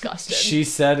absolutely disgusted. She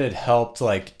said it helped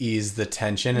like ease the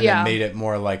tension and Yeah. it made it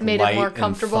more like Made light it more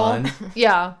comfortable. and fun.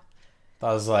 Yeah.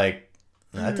 I was like,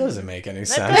 that doesn't make any That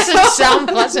sense. doesn't sound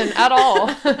pleasant at all.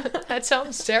 That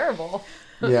sounds terrible.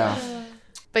 Yeah.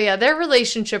 But yeah, their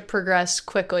relationship progressed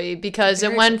quickly because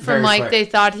it went Very from like quick. they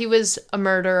thought he was a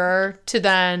murderer to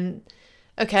then,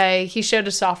 okay, he showed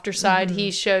a softer side.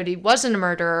 He showed he wasn't a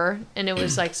murderer, and it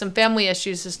was like some family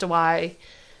issues as to why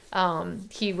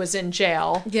he was in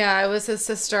jail. Yeah, it was his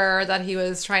sister that he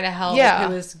was trying to help Yeah.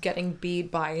 who was getting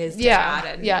beat by his Yeah,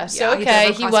 dad. And yeah. So he okay,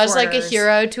 drove he across was like a borders.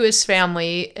 hero to his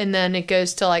family, and then it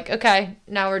goes to like, okay,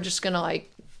 now we're just gonna like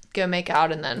go make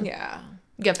out and then Yeah.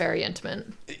 get very intimate.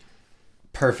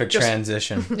 Perfect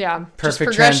transition. Yeah, just Perfect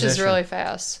progressions transition. really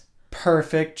fast.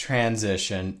 Perfect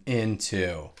transition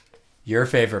into your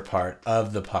favorite part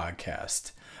of the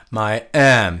podcast. My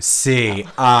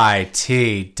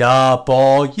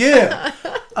MCITW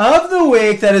of the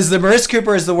week. That is the Marissa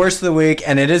Cooper is the worst of the week,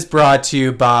 and it is brought to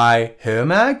you by who,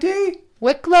 Magdy?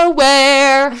 Wicklow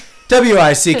wear.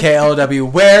 WICKLW,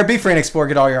 where be free and explore.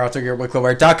 Get all your outdoor gear at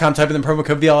wicklowwear.com. Type in the promo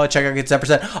code VL at checkout. Get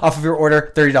 10% off of your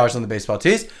order. $30 on the baseball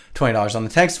tees, $20 on the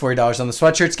tanks, $40 on the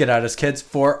sweatshirts. Get out as kids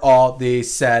for all the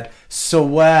said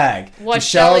swag. What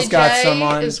Michelle's Shelly got J some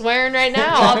on. is wearing right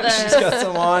now. She's got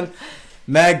some on.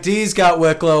 Mag D's got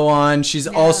Wicklow on. She's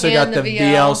also got And the the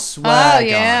VL VL. swag Oh,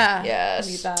 yeah. on. Yes.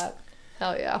 Need that.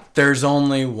 Hell yeah. There's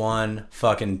only one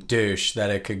fucking douche that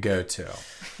it could go to.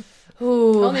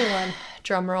 Ooh. Only one.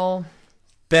 Drum roll.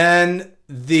 Ben,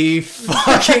 the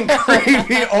fucking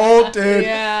creepy old dude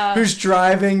Yeah. who's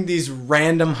driving these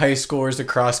random high schoolers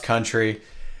across country.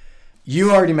 You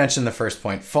already mentioned the first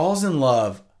point. Falls in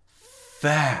love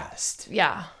fast.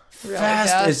 Yeah. Really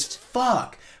Fast as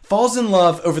fuck. Falls in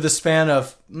love over the span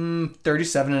of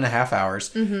 37 and a half hours.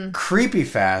 Mm-hmm. Creepy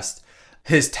fast.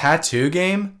 His tattoo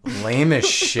game, lame as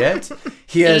shit.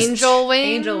 He has Angel wings.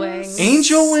 Angel wings.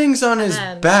 angel wings on his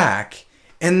back,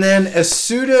 and then a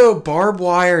pseudo barbed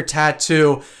wire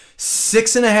tattoo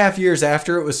 6.5 years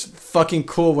after it was fucking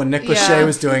cool when Nick Lachey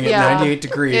was doing it 98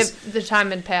 degrees. The time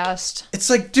had passed. It's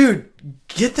like, dude,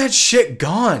 get that shit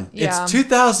gone. Yeah. It's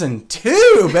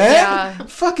 2002, man. Yeah.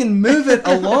 Fucking move it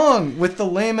along with the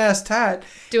lame ass tat.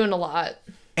 Doing a lot.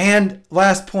 And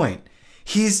last point,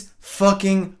 he's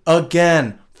fucking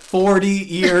again 40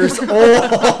 years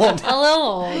old.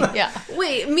 Hello. Yeah.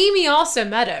 Wait, Mimi also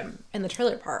met him in the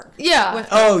trailer park. Yeah.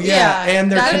 Oh yeah,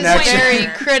 and their That is connection. very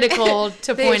critical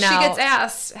to point She out. gets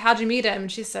asked, how'd you meet him?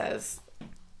 And she says,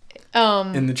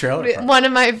 in the trailer park. One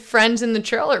of my friends in the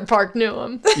trailer park knew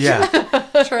him. Yeah.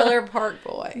 trailer park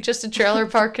boy. Just a trailer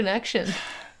park connection.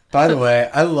 By the way,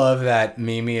 I love that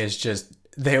Mimi is just.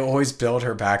 They always build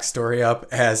her backstory up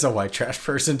as a white trash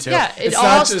person too. Yeah, it It's all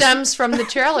not just- stems from the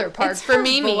trailer park It's for her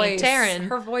Mimi, voice. Taryn.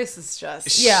 Her voice is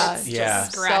just Yeah. it's Yeah.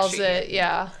 just Sells scratchy. it.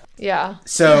 Yeah. Yeah.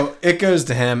 So it goes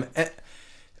to him.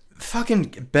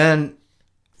 Fucking Ben,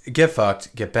 get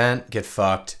fucked, get bent, get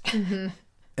fucked,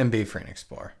 and be free and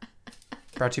explore.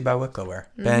 Brought to you by Wicklow Wear.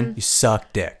 Ben, you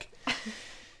suck dick.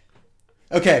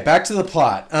 Okay, back to the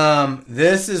plot.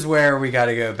 This is where we got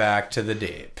to go back to the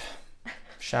deep.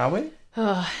 Shall we?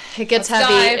 It gets Let's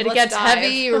heavy. dive, It let's gets dive.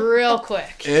 heavy real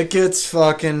quick. It gets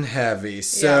fucking heavy.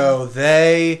 So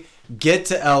they get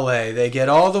to LA. They get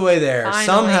all the way there. Finally.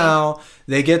 Somehow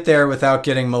they get there without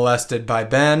getting molested by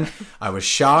Ben. I was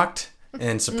shocked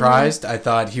and surprised. I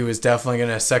thought he was definitely going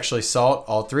to sexually assault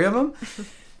all three of them.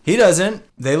 He doesn't.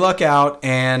 They luck out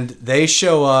and they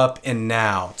show up. And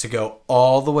now, to go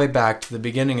all the way back to the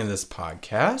beginning of this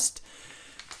podcast,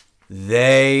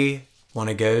 they want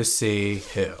to go see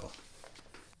who?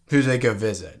 Who do they go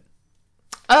visit?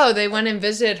 Oh, they went and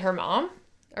visited her mom?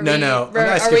 Are No. I I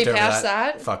are skipped we over past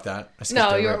that. that? Fuck that. I skipped No,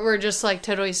 over it. we're just like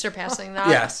totally surpassing that.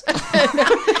 Yes.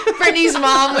 Brittany's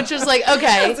mom, which was like,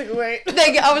 okay.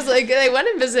 I was like, they went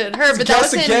and visited her, but that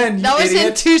Guess was again, you that was in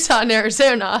idiot. Tucson,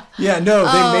 Arizona. Yeah, no,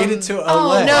 they made it to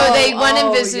LA. No, they went and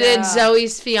oh, visited yeah.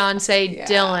 Zoe's fiance,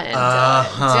 Dylan.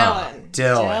 Uh-huh.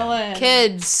 Dylan.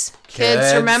 Kids,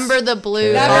 Kids. remember the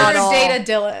blue Kids. Never bottle. dated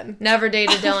Dylan. Never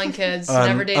dated Dylan, kids.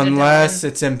 Never dated Unless Dylan.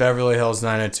 it's in Beverly Hills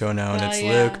 90210 and it's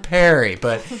yeah. Luke Perry.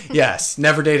 But yes,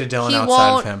 never dated Dylan He outside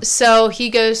won't. of him. So he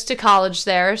goes to college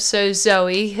there. So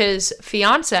Zoe, his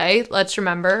fiance, let's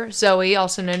remember Zoe,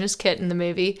 also known as Kit in the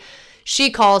movie.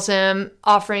 She calls him,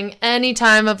 offering any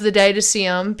time of the day to see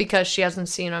him because she hasn't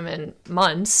seen him in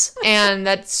months. And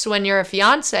that's when you're a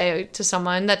fiance to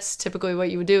someone. That's typically what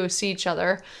you would do, see each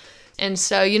other. And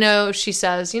so, she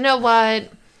says, you know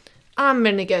what? I'm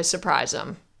going to go surprise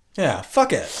him. Yeah,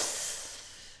 fuck it.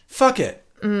 Fuck it.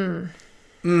 And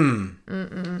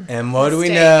what do we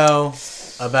know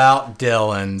about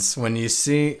Dylan's when you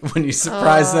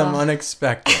surprise them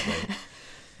unexpectedly?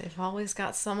 They've always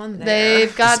got someone there.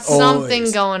 They've got It's something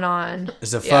always- going on.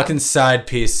 There's a fucking side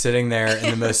piece sitting there in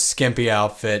the most skimpy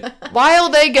outfit. While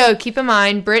they go, keep in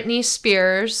mind, Britney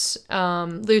Spears,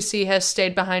 Lucy has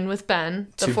stayed behind with Ben,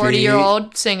 the To be-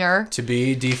 40-year-old singer. To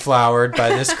be deflowered by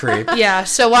this creep. Yeah,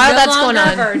 so while No that's going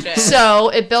longer on, virgin. so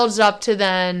it builds up to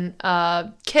then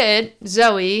Kit,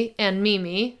 Zoe, and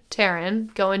Mimi,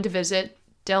 Taryn, going to visit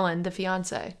Dylan, the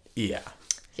fiance. Yeah.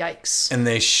 Yikes. And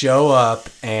they show up,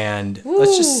 and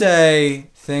let's just say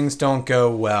things don't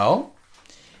go well.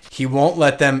 He won't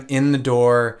let them in the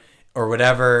door or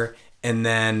whatever. And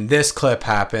then this clip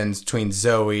happens between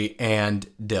Zoe and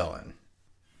Dylan.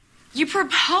 You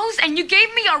proposed and you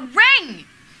gave me a ring.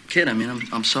 Kid, I mean,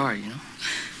 I'm sorry, you know?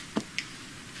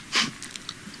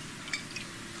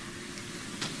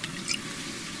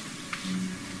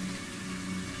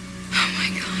 Oh my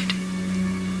god.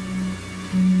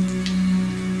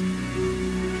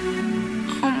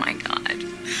 Oh my god.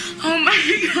 Oh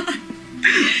my god.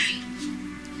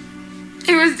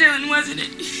 It was Dylan, wasn't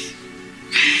it?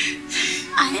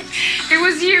 It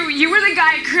was you. You were the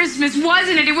guy at Christmas,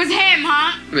 wasn't it? It was him,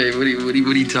 huh? Wait, what are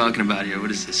you talking about here?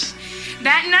 What is this?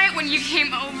 That night when you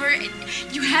came over,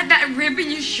 you had that rib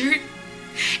in your shirt.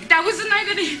 That was the night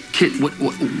that he... Kid,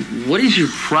 what is your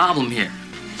problem here?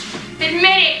 Admit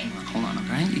it. Hold on, all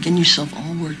right? You're getting yourself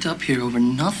all worked up here over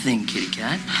nothing, kitty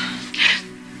cat.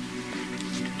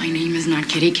 My name is not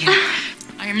Kitty Cat.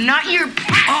 I am not your...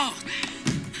 Oh!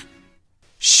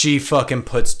 She fucking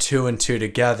puts two and two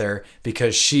together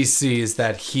because she sees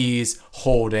that he's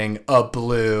holding a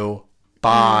blue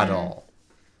bottle.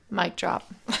 Mic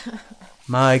drop.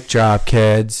 Mic drop,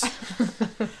 kids.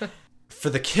 For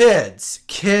the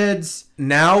kids,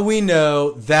 now we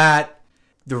know that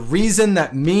the reason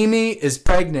that Mimi is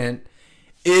pregnant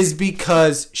is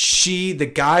because the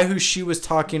guy who she was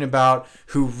talking about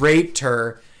who raped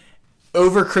her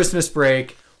over Christmas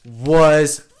break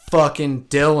was fucking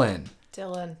Dylan.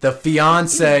 The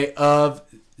fiance of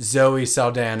Zoe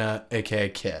Saldana, aka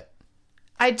Kit.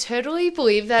 I totally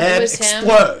believe that Head it was him.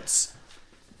 explodes.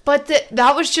 But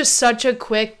that was just such a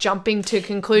quick jumping to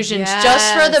conclusions. Yes.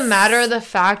 Just for the matter of the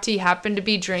fact he happened to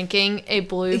be drinking a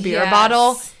blue beer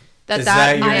bottle. Is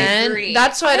that your- I meant. agree.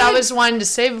 That's what I was wanting to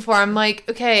say before. I'm like,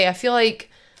 okay, I feel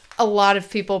like a lot of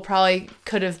people probably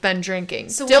could have been drinking.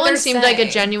 So what Dylan they're seemed like a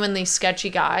saying- genuinely sketchy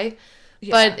guy.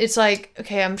 But it's like,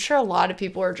 okay, I'm sure a lot of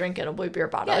people were drinking a blue beer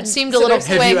bottle. Yeah, It seemed so a little there's-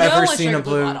 Have quick. you No ever one seen drank a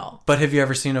a blue blue? bottle. But have you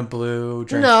ever seen a blue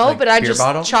drink? No, like, but I beer just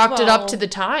bottle? chalked it up Well- to the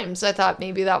times. I thought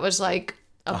maybe that was like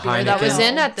a beer that Heineken? was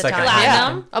in at It's the like a time.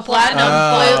 Platinum? Yeah. A platinum.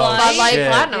 Oh, Bud Light shit.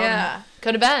 Platinum. Yeah.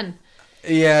 Could have been.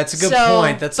 Yeah, it's a good So,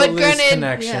 point. That's a but loose granted,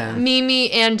 connection. yeah.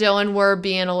 Mimi and Dylan were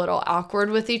being a little awkward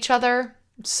with each other,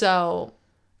 so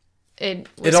it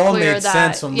was It all clear made that,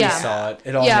 sense when yeah. we saw it.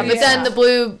 It all Yeah, made but then sense. the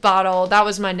blue bottle, that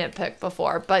was my nitpick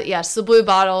before. But yes, the blue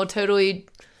bottle totally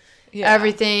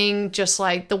everything just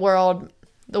like the world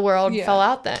Yeah. fell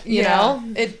out then, you know?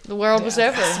 The world was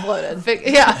over. Exploded.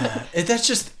 Yeah. That's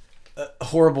just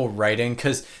horrible writing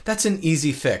because that's an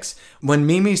easy fix. When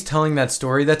Mimi's telling that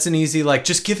story, that's an easy, like,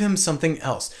 just give him something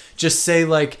else. Just say,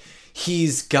 like,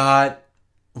 he's got,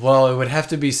 well, it would have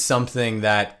to be something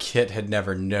that Kit had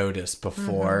never noticed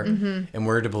before. And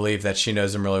we're to believe that she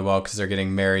knows him really well because they're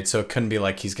getting married. So it couldn't be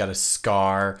like he's got a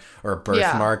scar or a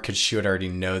birthmark because she would already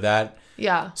know that.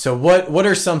 Yeah. So what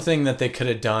are something that they could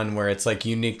have done where it's like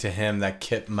unique to him that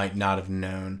Kit might not have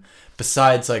known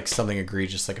besides like something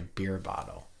egregious like a beer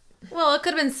bottle? Well, it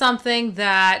could have been something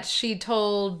that she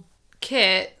told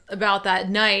Kit about that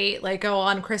night, like, oh,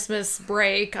 on Christmas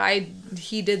break,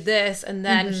 he did this, and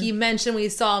then he mentioned when he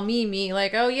saw Mimi,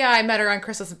 like, oh yeah, I met her on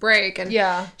Christmas break, and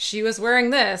Yeah. she was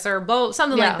wearing this or both,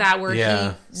 something Yeah. like that, where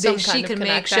Yeah. Some she kind of can make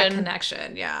that connection.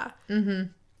 connection, yeah. Mm-hmm.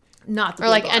 Not the Or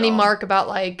like blue any bottle. mark about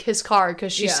like his car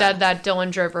because she Yeah. said that Dylan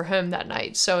drove her home that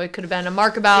night. So it could have been a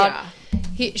mark about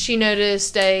she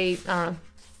noticed I don't know.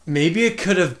 Maybe it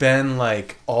could have been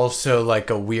like also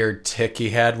like a weird tick he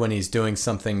had when he's doing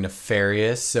something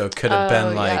nefarious. So it could have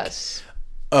been like, Yes.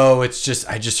 oh, it's just,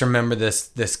 I just remember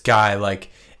this guy,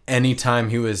 like anytime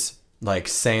he was like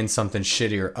saying something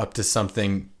shitty or up to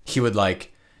something, he would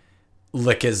like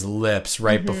lick his lips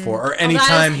right before, or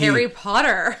anytime he Harry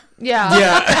Potter. Yeah.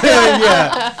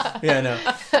 yeah, no.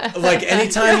 Like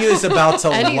anytime he was about to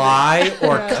lie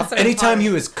or anytime he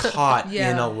was caught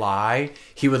in a lie,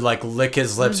 he would like lick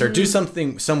his lips or do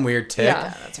some weird tick.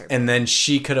 Yeah. And then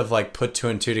she could have like put two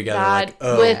and two together God, like,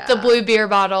 oh, with the blue beer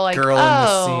bottle, like girl in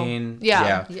the scene.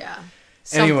 Yeah. Yeah.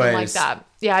 Something like Anyways. that.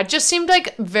 Yeah, it just seemed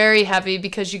like very heavy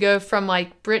because you go from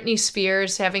like Britney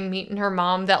Spears having meeting her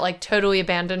mom that like totally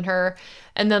abandoned her,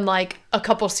 and then like a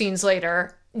couple scenes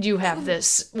later, you have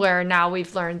this where now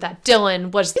we've learned that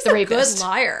Dylan was He's the a rapist. good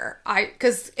liar.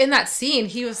 Because in that scene,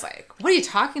 he was like, "What are you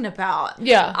talking about?"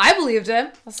 Yeah. I believed him.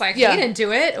 I was like, Yeah. "He didn't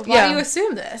do it. Why Yeah. do you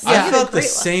assume this?" I He did felt the great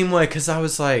same way because I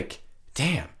was like,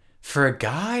 damn, for a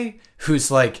guy who's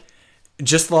like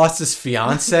just lost his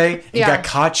fiance and Yeah. got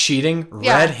caught cheating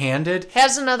Yeah. red-handed.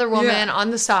 Has another woman Yeah.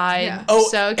 on the side. Yeah. Oh,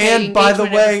 So, okay, and by the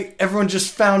engagement way, everyone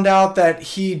just found out that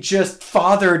he just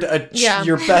fathered Yeah.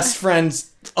 your best friend's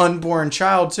unborn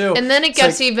child too. And then it It's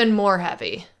gets like, even more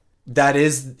heavy. that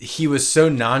is, he was so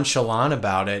nonchalant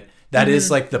about it. That is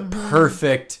Mm-hmm. like the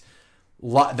perfect.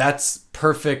 That's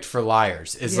perfect for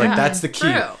liars. Is like Yeah. that's the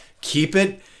key. True. Keep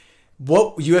it.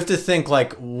 What you have to think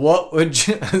like, what would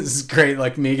you, this is great,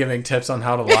 like me giving tips on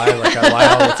how to lie, like I lie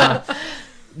all the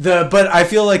time. But I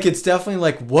feel like it's definitely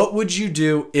like, what would you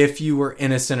do if you were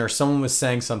innocent or someone was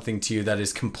saying something to you that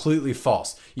is completely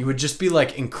false? You would just be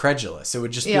like incredulous. It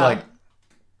would just be Yeah. like,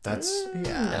 that's,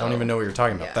 I don't even know what you're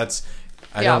talking about. Yeah. That's,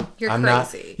 I Yeah. don't, You're I'm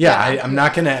crazy. not, yeah, Yeah. I'm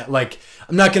not gonna like,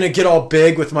 I'm not gonna get all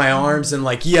big with my arms and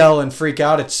like yell and freak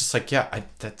out. It's just like,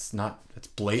 that's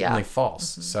blatantly Yeah.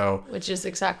 false. So Which is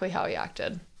exactly how he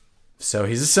acted. he's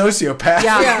a sociopath.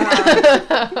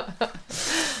 Yeah.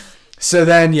 So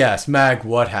then, yes, Mag,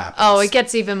 what happens? Oh, it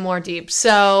gets even more deep.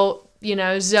 So,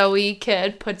 Zoe,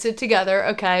 kid, puts it together.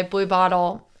 Okay, blue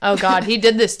bottle. Oh, God, he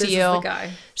did this to This you. is the guy.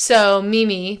 So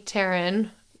Mimi, Taryn,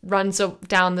 runs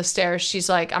down the stairs. She's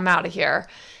like, I'm out of here.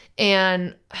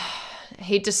 And I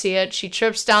hate to see it. She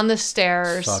trips down the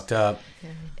stairs. Fucked up.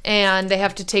 And they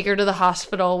have to take her to the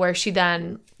hospital where she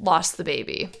then lost the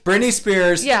baby. Britney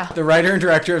Spears, Yeah. the writer and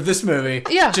director of this movie,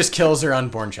 Yeah. just kills her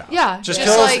unborn child. Yeah, Just just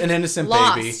kills like an innocent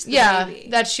lost. baby. Yeah, baby.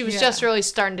 that she was Yeah. just really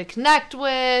starting to connect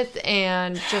with,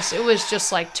 and it was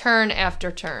just like turn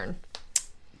after turn.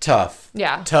 Tough.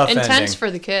 Yeah. Tough Intense ending. for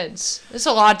the kids. It's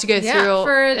a lot to go Yeah, through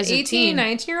for an as a 18, teen.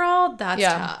 19-year-old, that's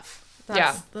Yeah. tough.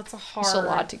 Yeah. That's a hard It's a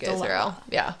lot to go dilemma.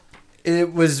 through. Yeah.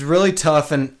 It was really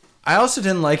tough, and I also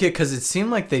didn't like it because it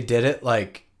seemed like they did it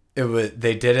like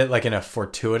they did it like in a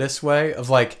fortuitous way of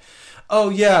like, oh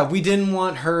yeah, we didn't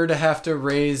want her to have to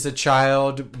raise a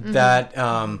child that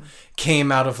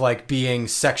came out of like being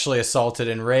sexually assaulted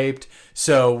and raped.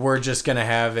 So we're just gonna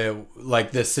have it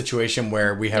like this situation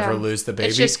where we have her lose the baby.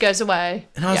 It just goes away.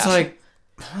 And I was like,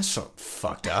 that's so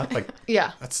fucked up. Like,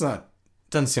 Yeah. that's not,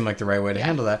 doesn't seem like the right way to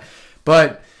handle that.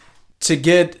 But to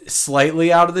get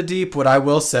slightly out of the deep, what I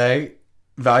will say,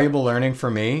 valuable learning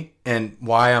for me, and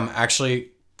why I'm actually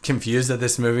confused that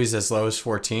this movie's as low as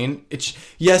 14.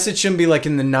 Yes, it shouldn't be like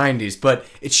in the 90s, but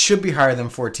it should be higher than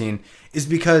 14, is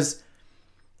because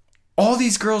all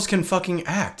these girls can fucking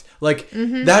act. Like,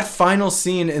 that final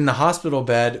scene in the hospital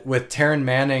bed with Taryn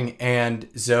Manning and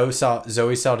Zoe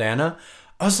Saldana,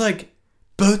 I was like,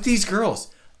 both these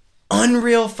girls,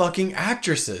 unreal fucking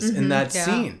actresses in that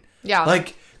scene. Yeah.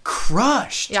 Like,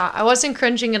 crushed. Yeah, I wasn't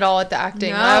cringing at all at the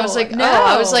acting. No, I was like, no.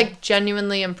 I was like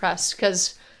genuinely impressed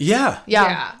because, Yeah.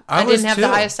 Yeah. I was didn't have too. the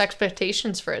highest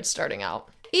expectations for it starting out.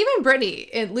 Even Brittany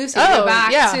and Lucy Oh, go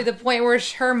back yeah. to the point where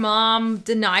her mom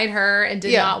denied her and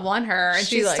did Yeah. not want her. And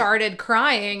She, she like- started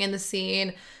crying in the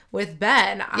scene with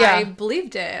Ben. Yeah. I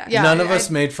believed it. Yeah. None of us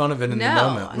made fun of it in the No,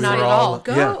 moment. not at all.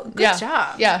 Good yeah.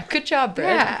 job. Yeah, good job, Britt.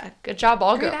 Yeah. Good job,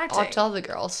 all Great girls. acting. I'll tell the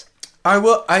girls.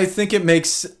 I think it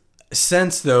makes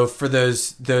sense though for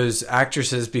those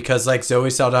actresses because like Zoe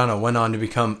Saldana went on to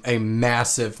become a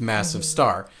massive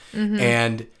star,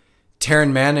 and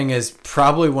Taryn Manning is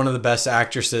probably one of the best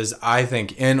actresses I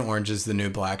think in Orange Is the New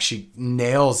Black. She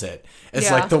nails it. It's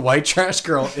Yeah. like the white trash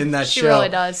girl in that She show. really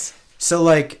does. So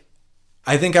like,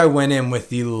 I think I went in with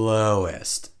the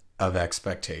lowest of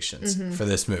expectations for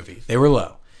this movie. They were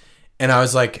low, and I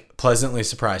was like pleasantly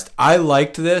surprised. I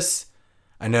liked this.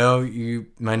 I know you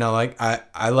might not like.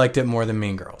 I liked it more than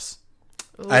Mean Girls.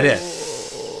 I did.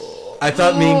 I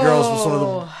thought Mean Girls was one of the.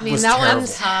 I mean, was that terrible.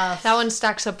 one's that one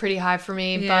stacks up pretty high for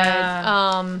me. Yeah.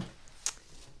 But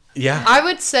Yeah. I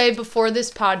would say before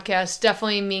this podcast,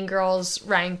 definitely Mean Girls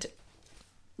ranked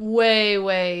way,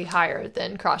 way higher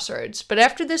than Crossroads. But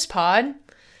after this pod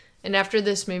and after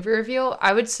this movie review,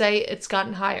 I would say it's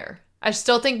gotten higher. I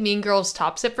still think Mean Girls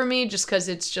tops it for me just because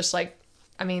it's just like,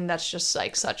 I mean, that's just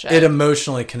like such a... It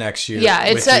emotionally connects you. Yeah,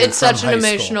 it's with you it's from such an high school.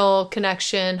 emotional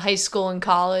connection, high school and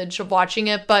college of watching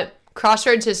it. But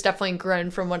Crossroads has definitely grown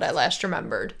from what I last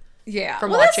remembered. Yeah. From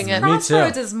well, watching this it. Me too.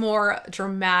 Crossroads is more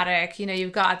dramatic. You know,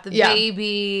 you've got the Yeah.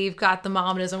 baby, you've got the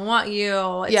mom doesn't want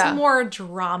you. It's Yeah. more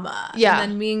drama. Yeah.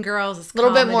 And then Mean Girls is A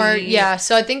little bit more, comedy. yeah.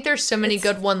 So I think there's so many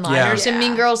good one-liners Yeah. in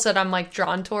Mean Girls that I'm like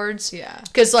drawn towards. Yeah.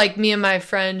 Because like me and my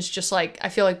friends just like, I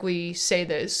feel like we say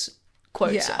those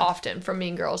quotes Yeah. often from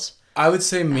Mean Girls. I would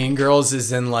say Mean Girls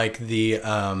is in like the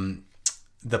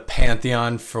the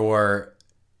pantheon for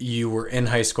you were in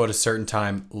high school at a certain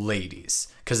time, ladies.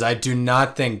 Because I do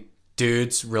not think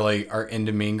dudes really are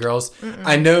into Mean Girls.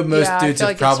 I know most dudes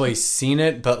have probably seen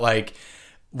it, but like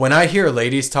when I hear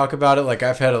ladies talk about it, like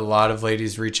I've had a lot of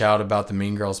ladies reach out about the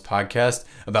Mean Girls podcast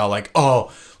about like,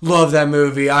 oh, love that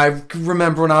movie. I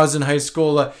remember when I was in high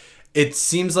school. It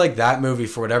seems like that movie,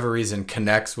 for whatever reason,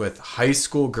 connects with high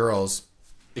school girls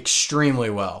extremely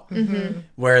well.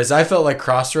 Whereas I felt like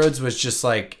Crossroads was just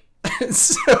like,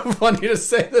 it's so funny to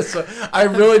say this, but I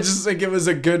really just think it was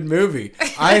a good movie.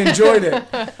 I enjoyed it.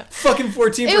 Fucking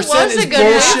 14% It was is a good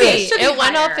bullshit. movie. It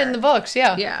went up in the books,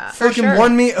 yeah. Yeah. Fucking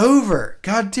won me over.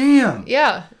 God damn.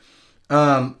 Yeah.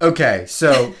 Okay,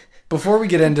 so before we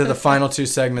get into the final two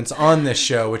segments on this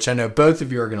show, which I know both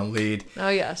of you are going to lead, Oh,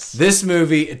 yes. this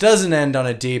movie, it doesn't end on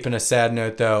a deep and a sad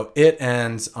note, though. It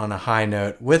ends on a high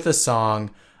note with a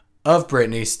song of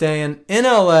Britney staying in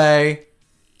LA,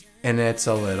 and it's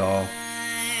a little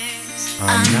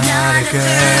I'm not a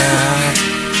girl.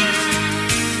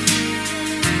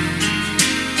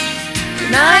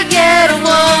 Not yet a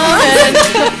woman.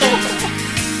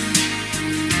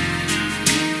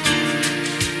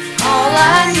 All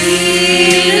I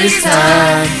need is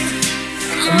time.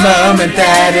 A moment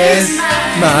that is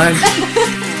mine.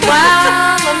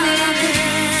 While I'm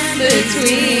in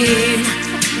between.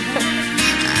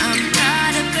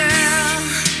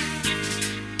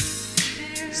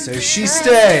 So she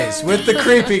stays with the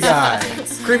creepy guy,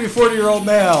 creepy 40-year-old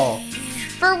male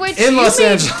For which in you Los made,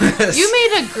 Angeles. You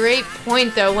made a great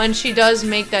point, though, when she does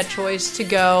make that choice to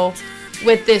go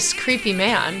with this creepy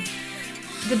man.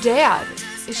 The dad.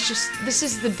 It's just, this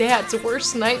is the dad's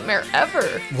worst nightmare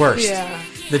ever. Worst. Yeah.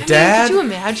 The dad. Could you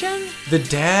imagine? The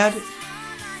dad.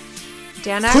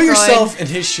 Dan Aykroyd. Put yourself in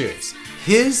his shoes.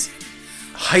 His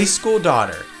high school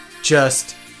daughter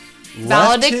just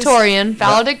Valedictorian.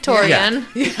 Valedictorian.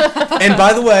 Yeah. And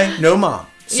by the way, no mom.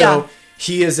 So Yeah.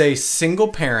 he is a single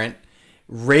parent,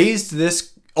 raised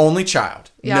this only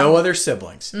child, Yeah. no other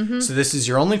siblings. So this is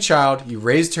your only child. You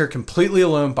raised her completely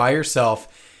alone by yourself.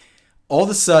 All of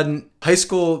a sudden, high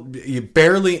school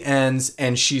barely ends,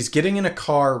 and she's getting in a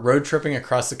car, road tripping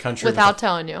across the country. Without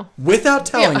telling you. Without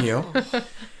telling you.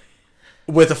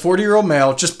 With a 40-year-old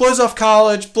male, just blows off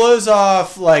college, blows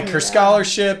off like her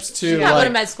scholarships to She can't go like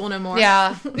to med school no more.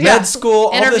 Yeah. med school,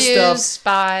 all this Interviews, stuff.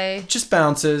 by... Just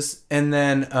bounces, and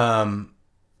then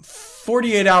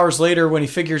 48 hours later, when he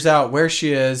figures out where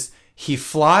she is, he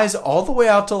flies all the way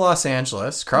out to Los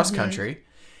Angeles, cross country,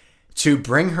 to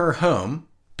bring her home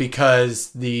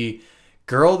because the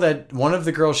girl one of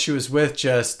the girls she was with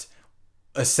just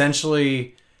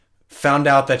essentially found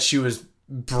out that she was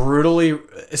brutally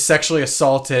sexually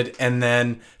assaulted and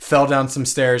then fell down some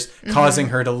stairs, causing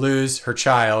her to lose her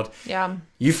child. Yeah.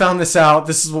 You found this out.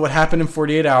 This is what happened in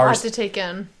 48 A lot hours. to take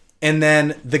in. And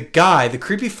then the guy, the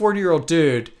creepy 40-year-old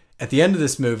dude, at the end of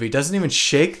this movie, doesn't even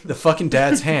shake the fucking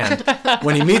dad's hand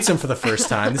when he meets him for the first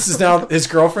time. This is now his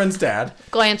girlfriend's dad.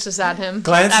 Glances at him.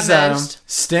 Glances at him, most.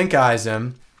 stink eyes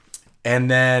him, and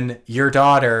then your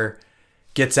daughter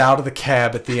gets out of the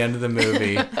cab at the end of the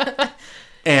movie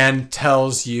and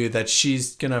tells you that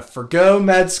she's going to forgo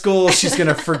med school, she's going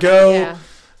to forgo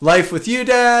life with you,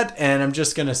 Dad, and I'm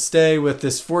just going to stay with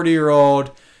this 40-year-old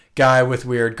guy with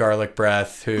weird garlic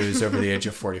breath who's over the age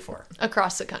of 44.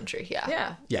 Across the country, yeah.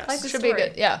 Yeah. Yes. Like the Should be story.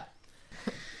 good, yeah.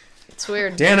 It's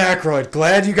weird. Dan Aykroyd,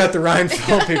 glad you got the Ryan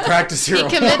Phillippe practice He hero.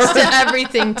 commits to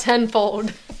everything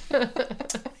tenfold.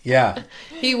 Yeah.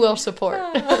 He will support.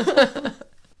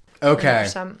 Okay.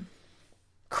 100%.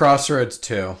 Crossroads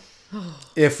 2.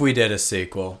 If we did a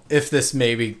sequel, if this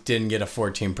maybe didn't get a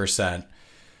 14%,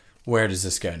 where does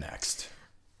this go next?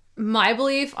 My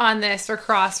belief on this for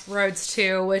Crossroads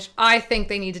 2, which I think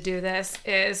they need to do this,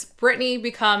 is Britney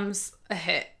becomes a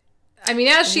hit. I mean,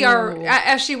 as she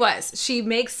was, she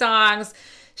makes songs,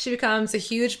 she becomes a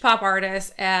huge pop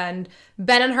artist, and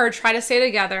Ben and her try to stay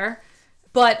together,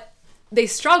 but they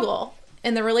struggle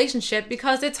in the relationship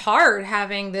because it's hard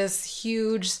having this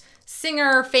huge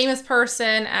singer, famous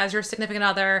person as your significant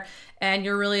other, and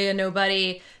you're really a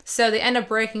nobody. So they end up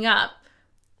breaking up.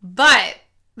 But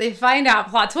they find out,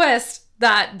 plot twist,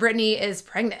 that Britney is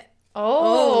pregnant.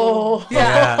 Oh.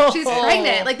 Yeah. She's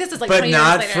pregnant. Like, this is like But 20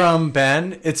 not years later. from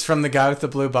Ben. It's from the guy with the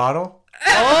blue bottle.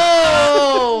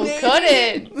 Oh. Could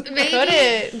it? Could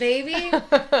it? Maybe.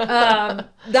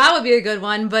 That would be a good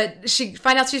one. But she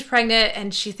finds out she's pregnant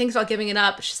and she thinks about giving it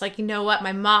up. She's like, you know what?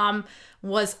 My mom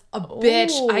was a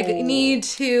bitch. I need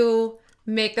to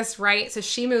make this right. So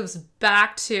she moves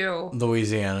back to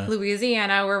Louisiana.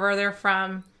 Louisiana, where they're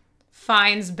from,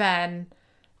 finds Ben,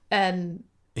 and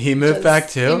He moved back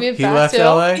too? He moved He back left too?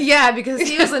 LA? Yeah, because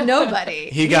he was a nobody.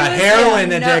 He got was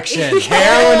heroin a no- addiction.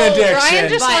 Heroin addiction. Ryan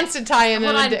just But- wants to tie in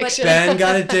hold an on, but- addiction. Ben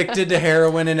got addicted to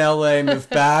heroin in LA, moved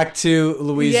back to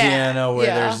Louisiana where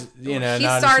Yeah. there's, He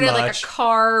not started as like much. a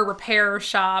car repair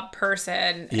shop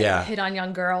person. Yeah. And hit on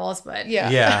young girls, but Yeah.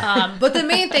 Yeah. But the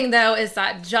main thing though is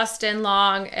that Justin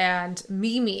Long and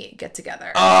Mimi get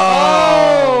together.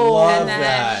 Oh, love and then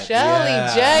that. Shelly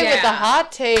yeah. J with the Yeah.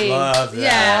 hot take. Love that.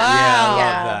 Yeah. Yeah, love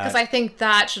yeah, that. because I think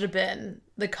that should have been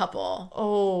the couple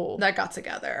Oh. that got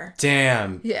together.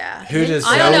 Damn. Yeah. Who does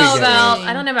I don't Zoe know get about with?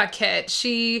 I don't know about Kit.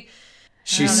 She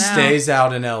She I don't know. stays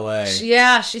out in LA.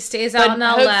 she stays out But in LA,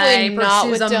 hopefully not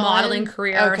pursues with a Dylan. modeling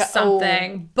career or Okay.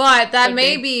 something. But that Could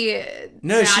may be. be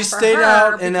No, bad she for stayed her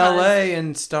out in because- LA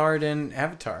and starred in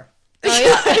Avatar. Oh,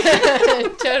 yeah.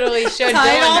 Totally showed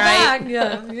Tie it Dylan, all right? back.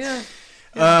 Yeah, yeah.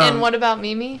 And what about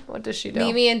Mimi? What does she do?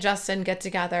 Mimi and Justin get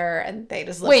together and they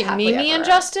just live Wait, happily Mimi and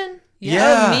ever. Justin?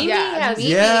 Yeah. Oh, Mimi Yeah, has. Mimi.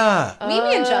 Yeah.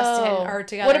 Mimi and Justin Oh. are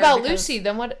together. What about because Lucy?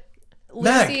 Then what?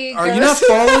 Meg, Lucy are you goes- not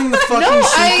following the fucking No,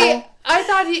 sequel? I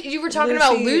thought you were talking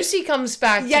about Lucy- Lucy comes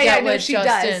back to Yeah, get yeah, no, with she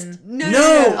Justin. does.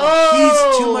 No, Oh.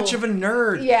 he's too much of a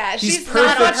nerd. Yeah, he's she's not perfect.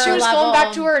 I thought on she her was level. going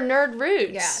back to her nerd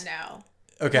roots. Yeah, no.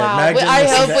 Okay, Wow, Meg didn't I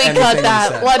listen hope to we anything cut you that.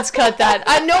 said. Let's cut that.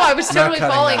 I know I was Not totally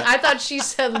cutting following. that. I thought she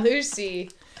said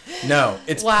Lucy No,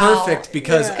 it's Wow. perfect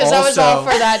because because I was all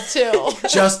also for that too.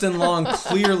 Justin Long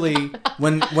clearly,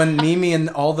 when Mimi and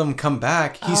all them come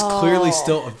back, he's clearly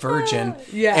still a virgin.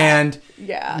 Yeah. And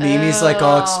Yeah. Mimi's like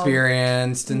all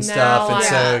experienced and Now stuff, and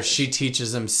so I- she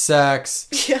teaches him sex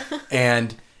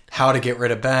and how to get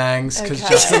rid of bangs because Okay.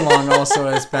 Justin Long also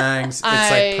has bangs. It's I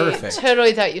like perfect.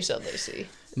 totally thought you said Lucy.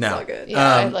 No, all good.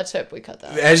 Yeah, let's hope we cut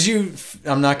that. as you,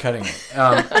 I'm not cutting it.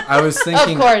 I was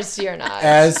thinking, Of course you're not.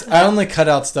 as I only cut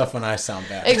out stuff when I sound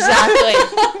bad. Exactly.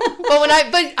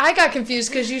 but I got confused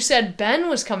because you said Ben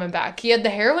was coming back. He had the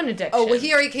heroin addiction. Oh, well,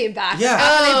 he already came back. Yeah.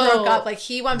 After they Oh. broke up, like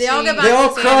he went. They all all get get They all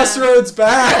crossroads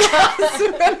back.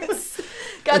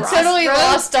 got totally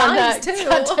lost on that. times, too.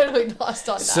 Got totally lost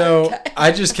on that. So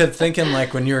I just kept thinking,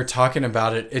 like, when you were talking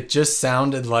about it, it just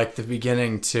sounded like the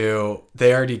beginning to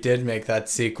they already did make that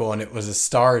sequel, and it was A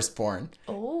Star Is Born.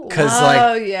 oh, Because Oh,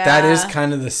 like yeah. that is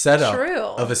kind of the setup True.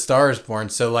 of A Star Is Born.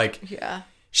 So like Yeah.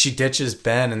 she ditches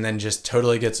Ben and then just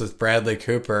totally gets with Bradley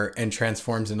Cooper and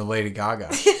transforms into Lady Gaga.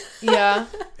 yeah.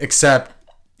 Except,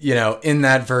 you know, in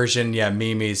that version, yeah,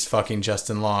 Mimi's fucking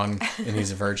Justin Long and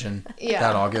he's a virgin. Yeah.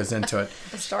 That all goes into it.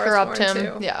 Corrupt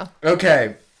him. Yeah.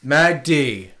 Okay, Mag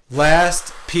D,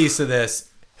 last piece of this.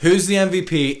 Who's the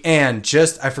MVP? And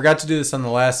just, I forgot to do this on the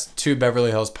last two Beverly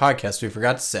Hills podcasts. We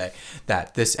forgot to say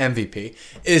that this MVP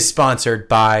is sponsored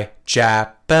by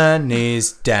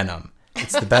Japanese denim.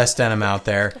 It's the best denim out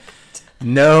there.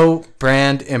 No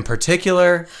brand in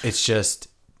particular. It's just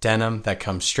denim that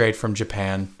comes straight from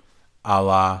Japan, a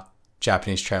la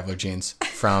Japanese traveler jeans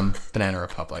from Banana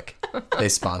Republic. They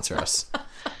sponsor us,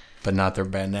 but not the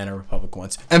Banana Republic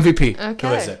ones. MVP. Who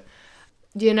Okay. is it?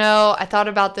 You know, I thought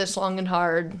about this long and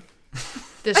hard.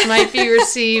 This might be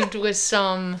received with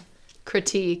some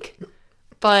critique,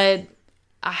 but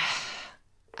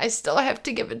I still have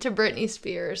to give it to Britney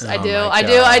Spears. I Oh do. my I do.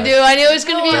 God. I do. I knew it was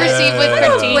going to be received with I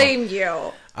don't critique. blame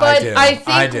you. But do. I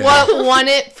think do. what won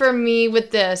it for me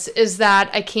with this is that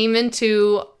I came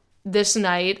into this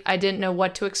night. I didn't know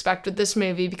what to expect with this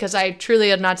movie because I truly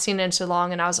had not seen it in so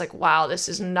long. And I was like, wow, this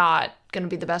is not going to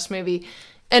be the best movie.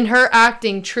 And her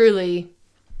acting truly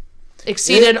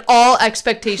exceeded all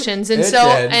expectations. And it so,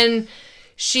 did. and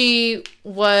she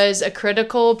was a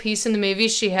critical piece in the movie.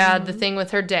 She had the thing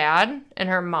with her dad and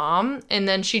her mom. And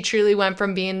then she truly went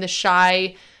from being the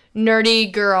shy,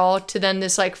 nerdy girl to then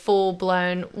this like full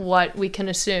blown, what we can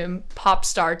assume, pop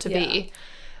star to be.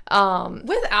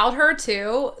 Without her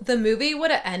too, the movie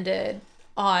would have ended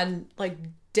on like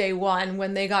day one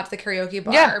when they got to the karaoke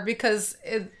bar. Yeah. Because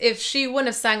if she wouldn't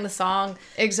have sang the song,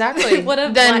 Exactly. It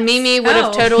would've then let- Mimi would have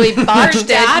Oh. totally botched her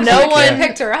dad it. No would have one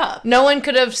picked her up. No one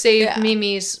could have saved Yeah.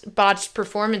 Mimi's botched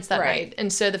performance that Right. night.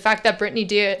 And so the fact that Britney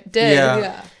did, Yeah.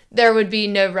 Yeah. there would be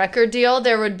no record deal.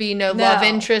 There would be no love No.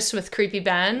 interest with Creepy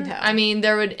Ben. No. I mean,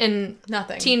 there would, in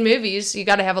Nothing. teen movies, you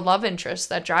got to have a love interest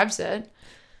that drives it.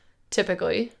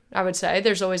 Typically, I would say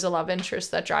there's always a love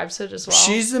interest that drives it as well.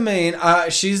 She's the main.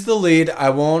 She's the lead. I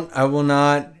will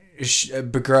not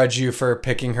begrudge you for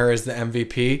picking her as the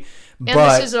MVP. and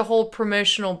But this is a whole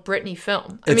promotional Britney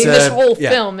film. I It's mean, this a- whole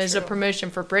yeah. film is a promotion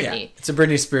for yeah, Britney. it's a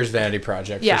Britney Spears vanity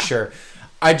project Yeah. for sure.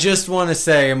 I just want to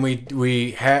say, and we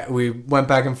went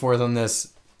back and forth on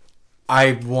this.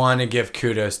 I want to give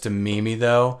kudos to Mimi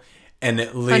though, and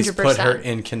at least put her 100%.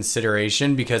 in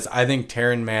consideration because I think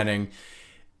Taryn Manning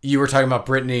you were talking about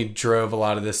Britney drove a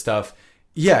lot of this stuff.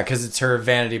 Yeah, because it's her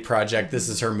vanity project. This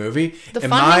is her movie. The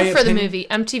funding for the movie,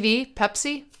 MTV,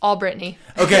 Pepsi, all Britney.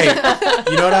 Okay,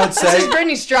 you know what I would say? This is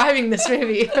Britney's driving this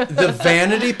movie. The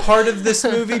vanity part of this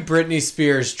movie, Britney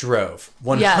Spears drove.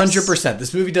 100%.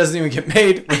 This movie doesn't even get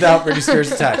made without Britney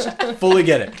Spears attached. Fully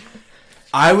get it.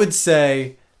 I would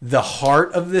say the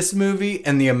heart of this movie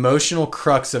and the emotional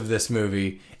crux of this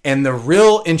movie and the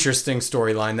real interesting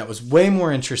storyline that was way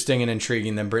more interesting and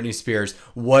intriguing than Britney Spears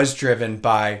was driven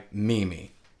by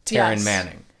Mimi, Taryn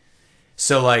Manning.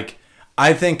 So, like,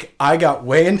 I think I got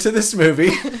way into this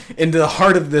movie, into the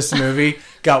heart of this movie,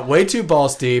 got way too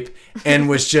balls deep, and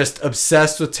was just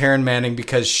obsessed with Taryn Manning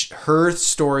because her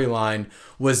storyline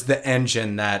was the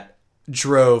engine that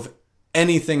drove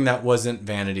anything that wasn't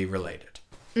vanity related.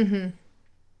 Mm-hmm.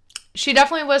 She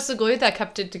definitely was the glue that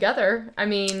kept it together. I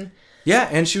mean... Yeah,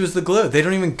 and she was the glue. They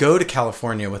don't even go to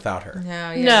California without her.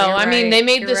 I mean, they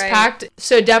made this pact.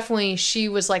 So definitely she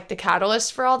was like the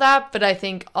catalyst for all that. But I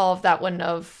think all of that wouldn't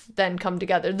have then come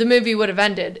together. The movie would have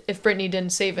ended if Britney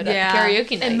didn't save it at the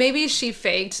karaoke night. And maybe she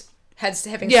faked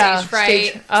having stage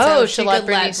fright. So she let could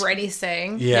let Britney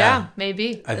sing. Yeah,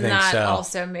 maybe. I think that so.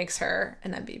 also makes her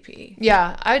an MVP.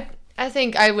 Yeah, I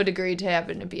think I would agree to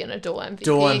having to be in a dual MVP.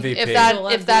 Dual MVP.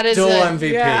 If that is dual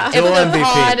MVP. If Dual the MVP.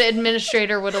 pod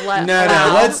administrator would have let No,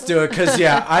 let's do it. Because,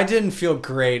 I didn't feel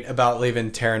great about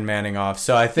leaving Taryn Manning off.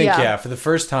 So I think, for the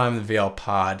first time in the VL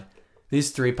pod,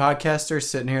 these three podcasters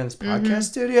sitting here in this podcast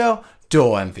studio,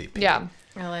 dual MVP. Yeah.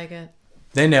 I like it.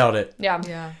 They nailed it.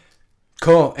 Yeah.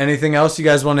 Cool. Anything else you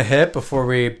guys want to hit before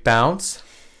we bounce?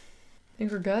 I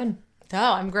think we're good.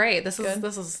 No, I'm great. This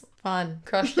is fun.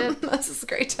 Crushed it. This is a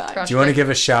great time. Do you want to give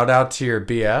a shout out to your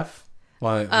BF?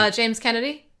 James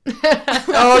Kennedy.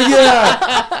 Oh,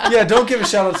 yeah. Yeah, don't give a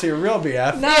shout out to your real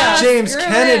BF. No, James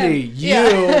Kennedy.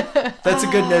 That's a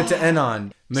good note to end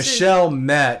on. Michelle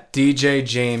met DJ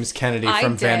James Kennedy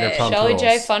from Vanderpump Shelly Rules.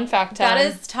 J, fun fact time. That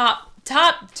is top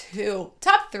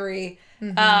three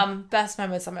best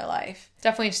moments of my life.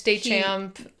 Definitely State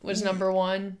Champ was number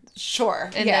one. Sure.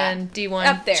 And then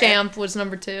D1 Champ was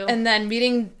number two. And then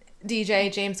meeting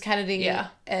DJ James Kennedy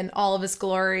and all of his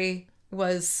glory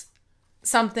was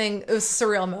something. It was a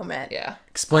surreal moment. Yeah.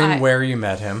 Explain where you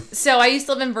met him. So I used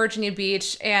to live in Virginia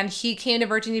Beach, and he came to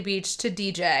Virginia Beach to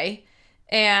DJ.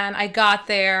 And I got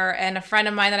there, and a friend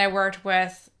of mine that I worked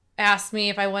with asked me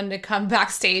if I wanted to come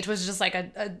backstage, which is just like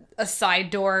a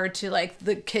side door to like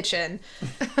the kitchen.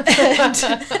 and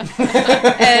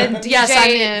yes, I'm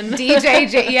in.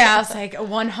 I was like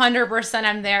 100%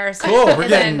 I'm there. So, cool. We're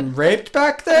getting raped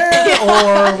back there,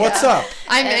 or what's up?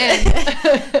 I'm in.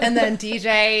 And then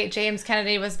DJ James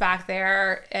Kennedy was back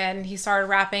there, and he started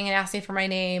rapping and asked me for my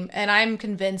name, and I'm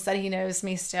convinced that he knows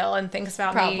me still and thinks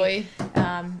about me.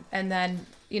 And then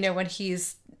when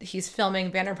he's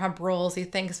filming Vanderpump Rules, he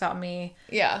thinks about me.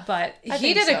 Yeah. But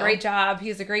he did a great job.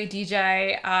 He's a great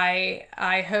DJ.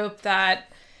 I hope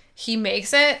that he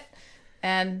makes it.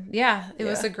 And it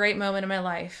was a great moment in my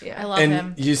life. Yeah. I love him.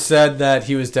 And you said that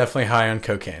he was definitely high on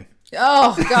cocaine.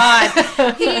 Oh God,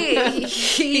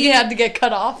 he had to get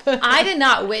cut off. I did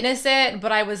not witness it,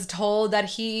 but I was told that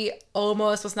he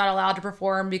almost was not allowed to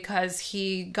perform because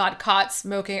he got caught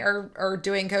smoking or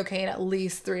doing cocaine at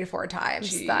least 3 to 4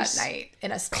 times that night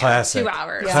in a span of 2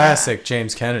 hours. Classic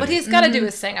James Kennedy. But he's got to do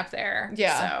his thing up there.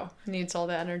 Yeah, so needs all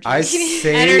the energy. I saved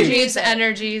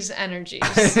energies.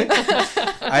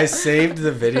 I saved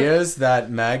the videos that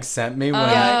Mag sent me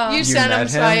when you sent them,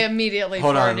 so I immediately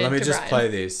Hold on, forwarded let me to just Brian. play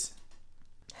these.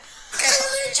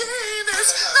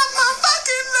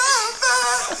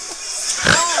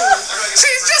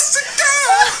 She's just a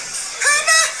girl.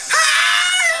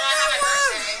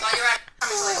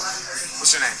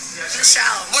 What's your name?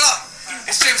 Michelle. What up?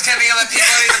 It's James Kennedy. I'm I'm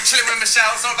chilling with Michelle.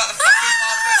 It's all about the fucking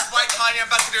podcast. White Kanye. I'm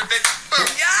about to do a big boom.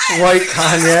 Yes. White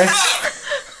Kanye.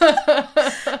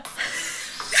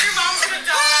 Your mom's gonna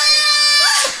die.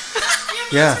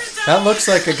 Yeah, that looks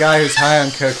like a guy who's high on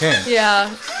cocaine.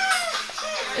 Yeah.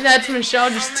 And that's Michelle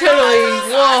just totally,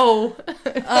 whoa.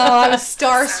 Oh, I was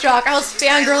starstruck. I was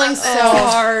fangirling so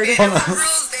hard. Rules,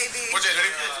 baby. What's your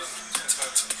name?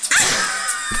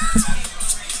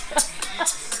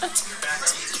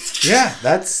 Yeah,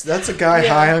 that's a guy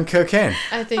high on cocaine.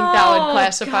 I think that would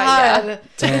classify that.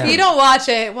 Damn. If you don't watch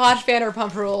it, watch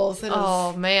Vanderpump Rules.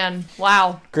 Oh, man.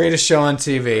 Wow. Greatest show on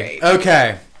TV.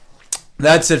 Okay,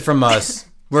 that's it from us.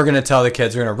 We're going to tell the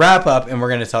kids. We're going to wrap up, and we're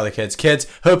going to tell the kids. Kids,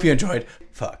 hope you enjoyed.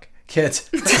 Fuck. Kids.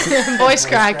 Voice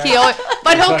crack.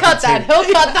 But he'll cut that. He'll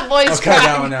cut the voice I'll crack. cut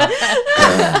that one out.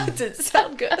 Didn't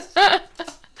sound good.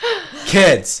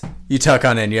 Kids, You tuck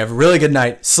on in. You have a really good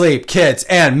night. Sleep, kids,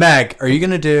 and Meg. Are you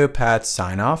going to do Pat's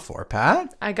sign off for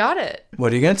Pat? I got it.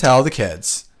 What are you going to tell the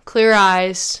kids? Clear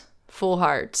eyes, full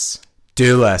hearts.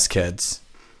 Do less, kids.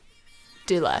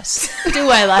 Do less. Do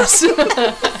way less.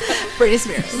 Britney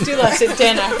Spears. Do less.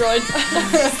 Dan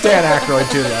Aykroyd. Dan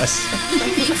Aykroyd, do less.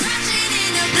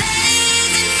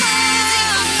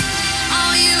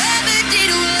 All you ever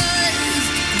did was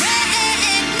wreck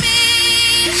me.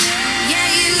 Yeah,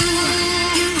 you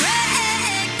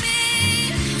wrecked me.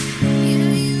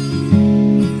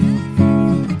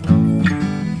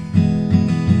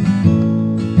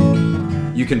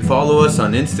 You can follow us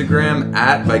on Instagram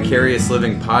at Vicarious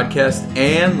Living Podcast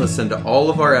and listen to all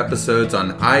of our episodes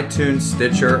on iTunes,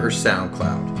 Stitcher, or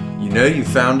SoundCloud. You know you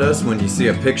found us when you see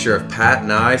a picture of Pat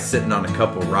and I sitting on a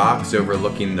couple rocks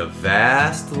overlooking the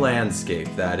vast landscape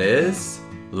that is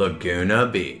Laguna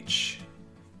Beach.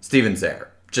 Steven's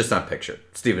there, just not pictured.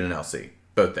 Steven and Elsie,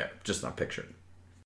 both there, just not pictured.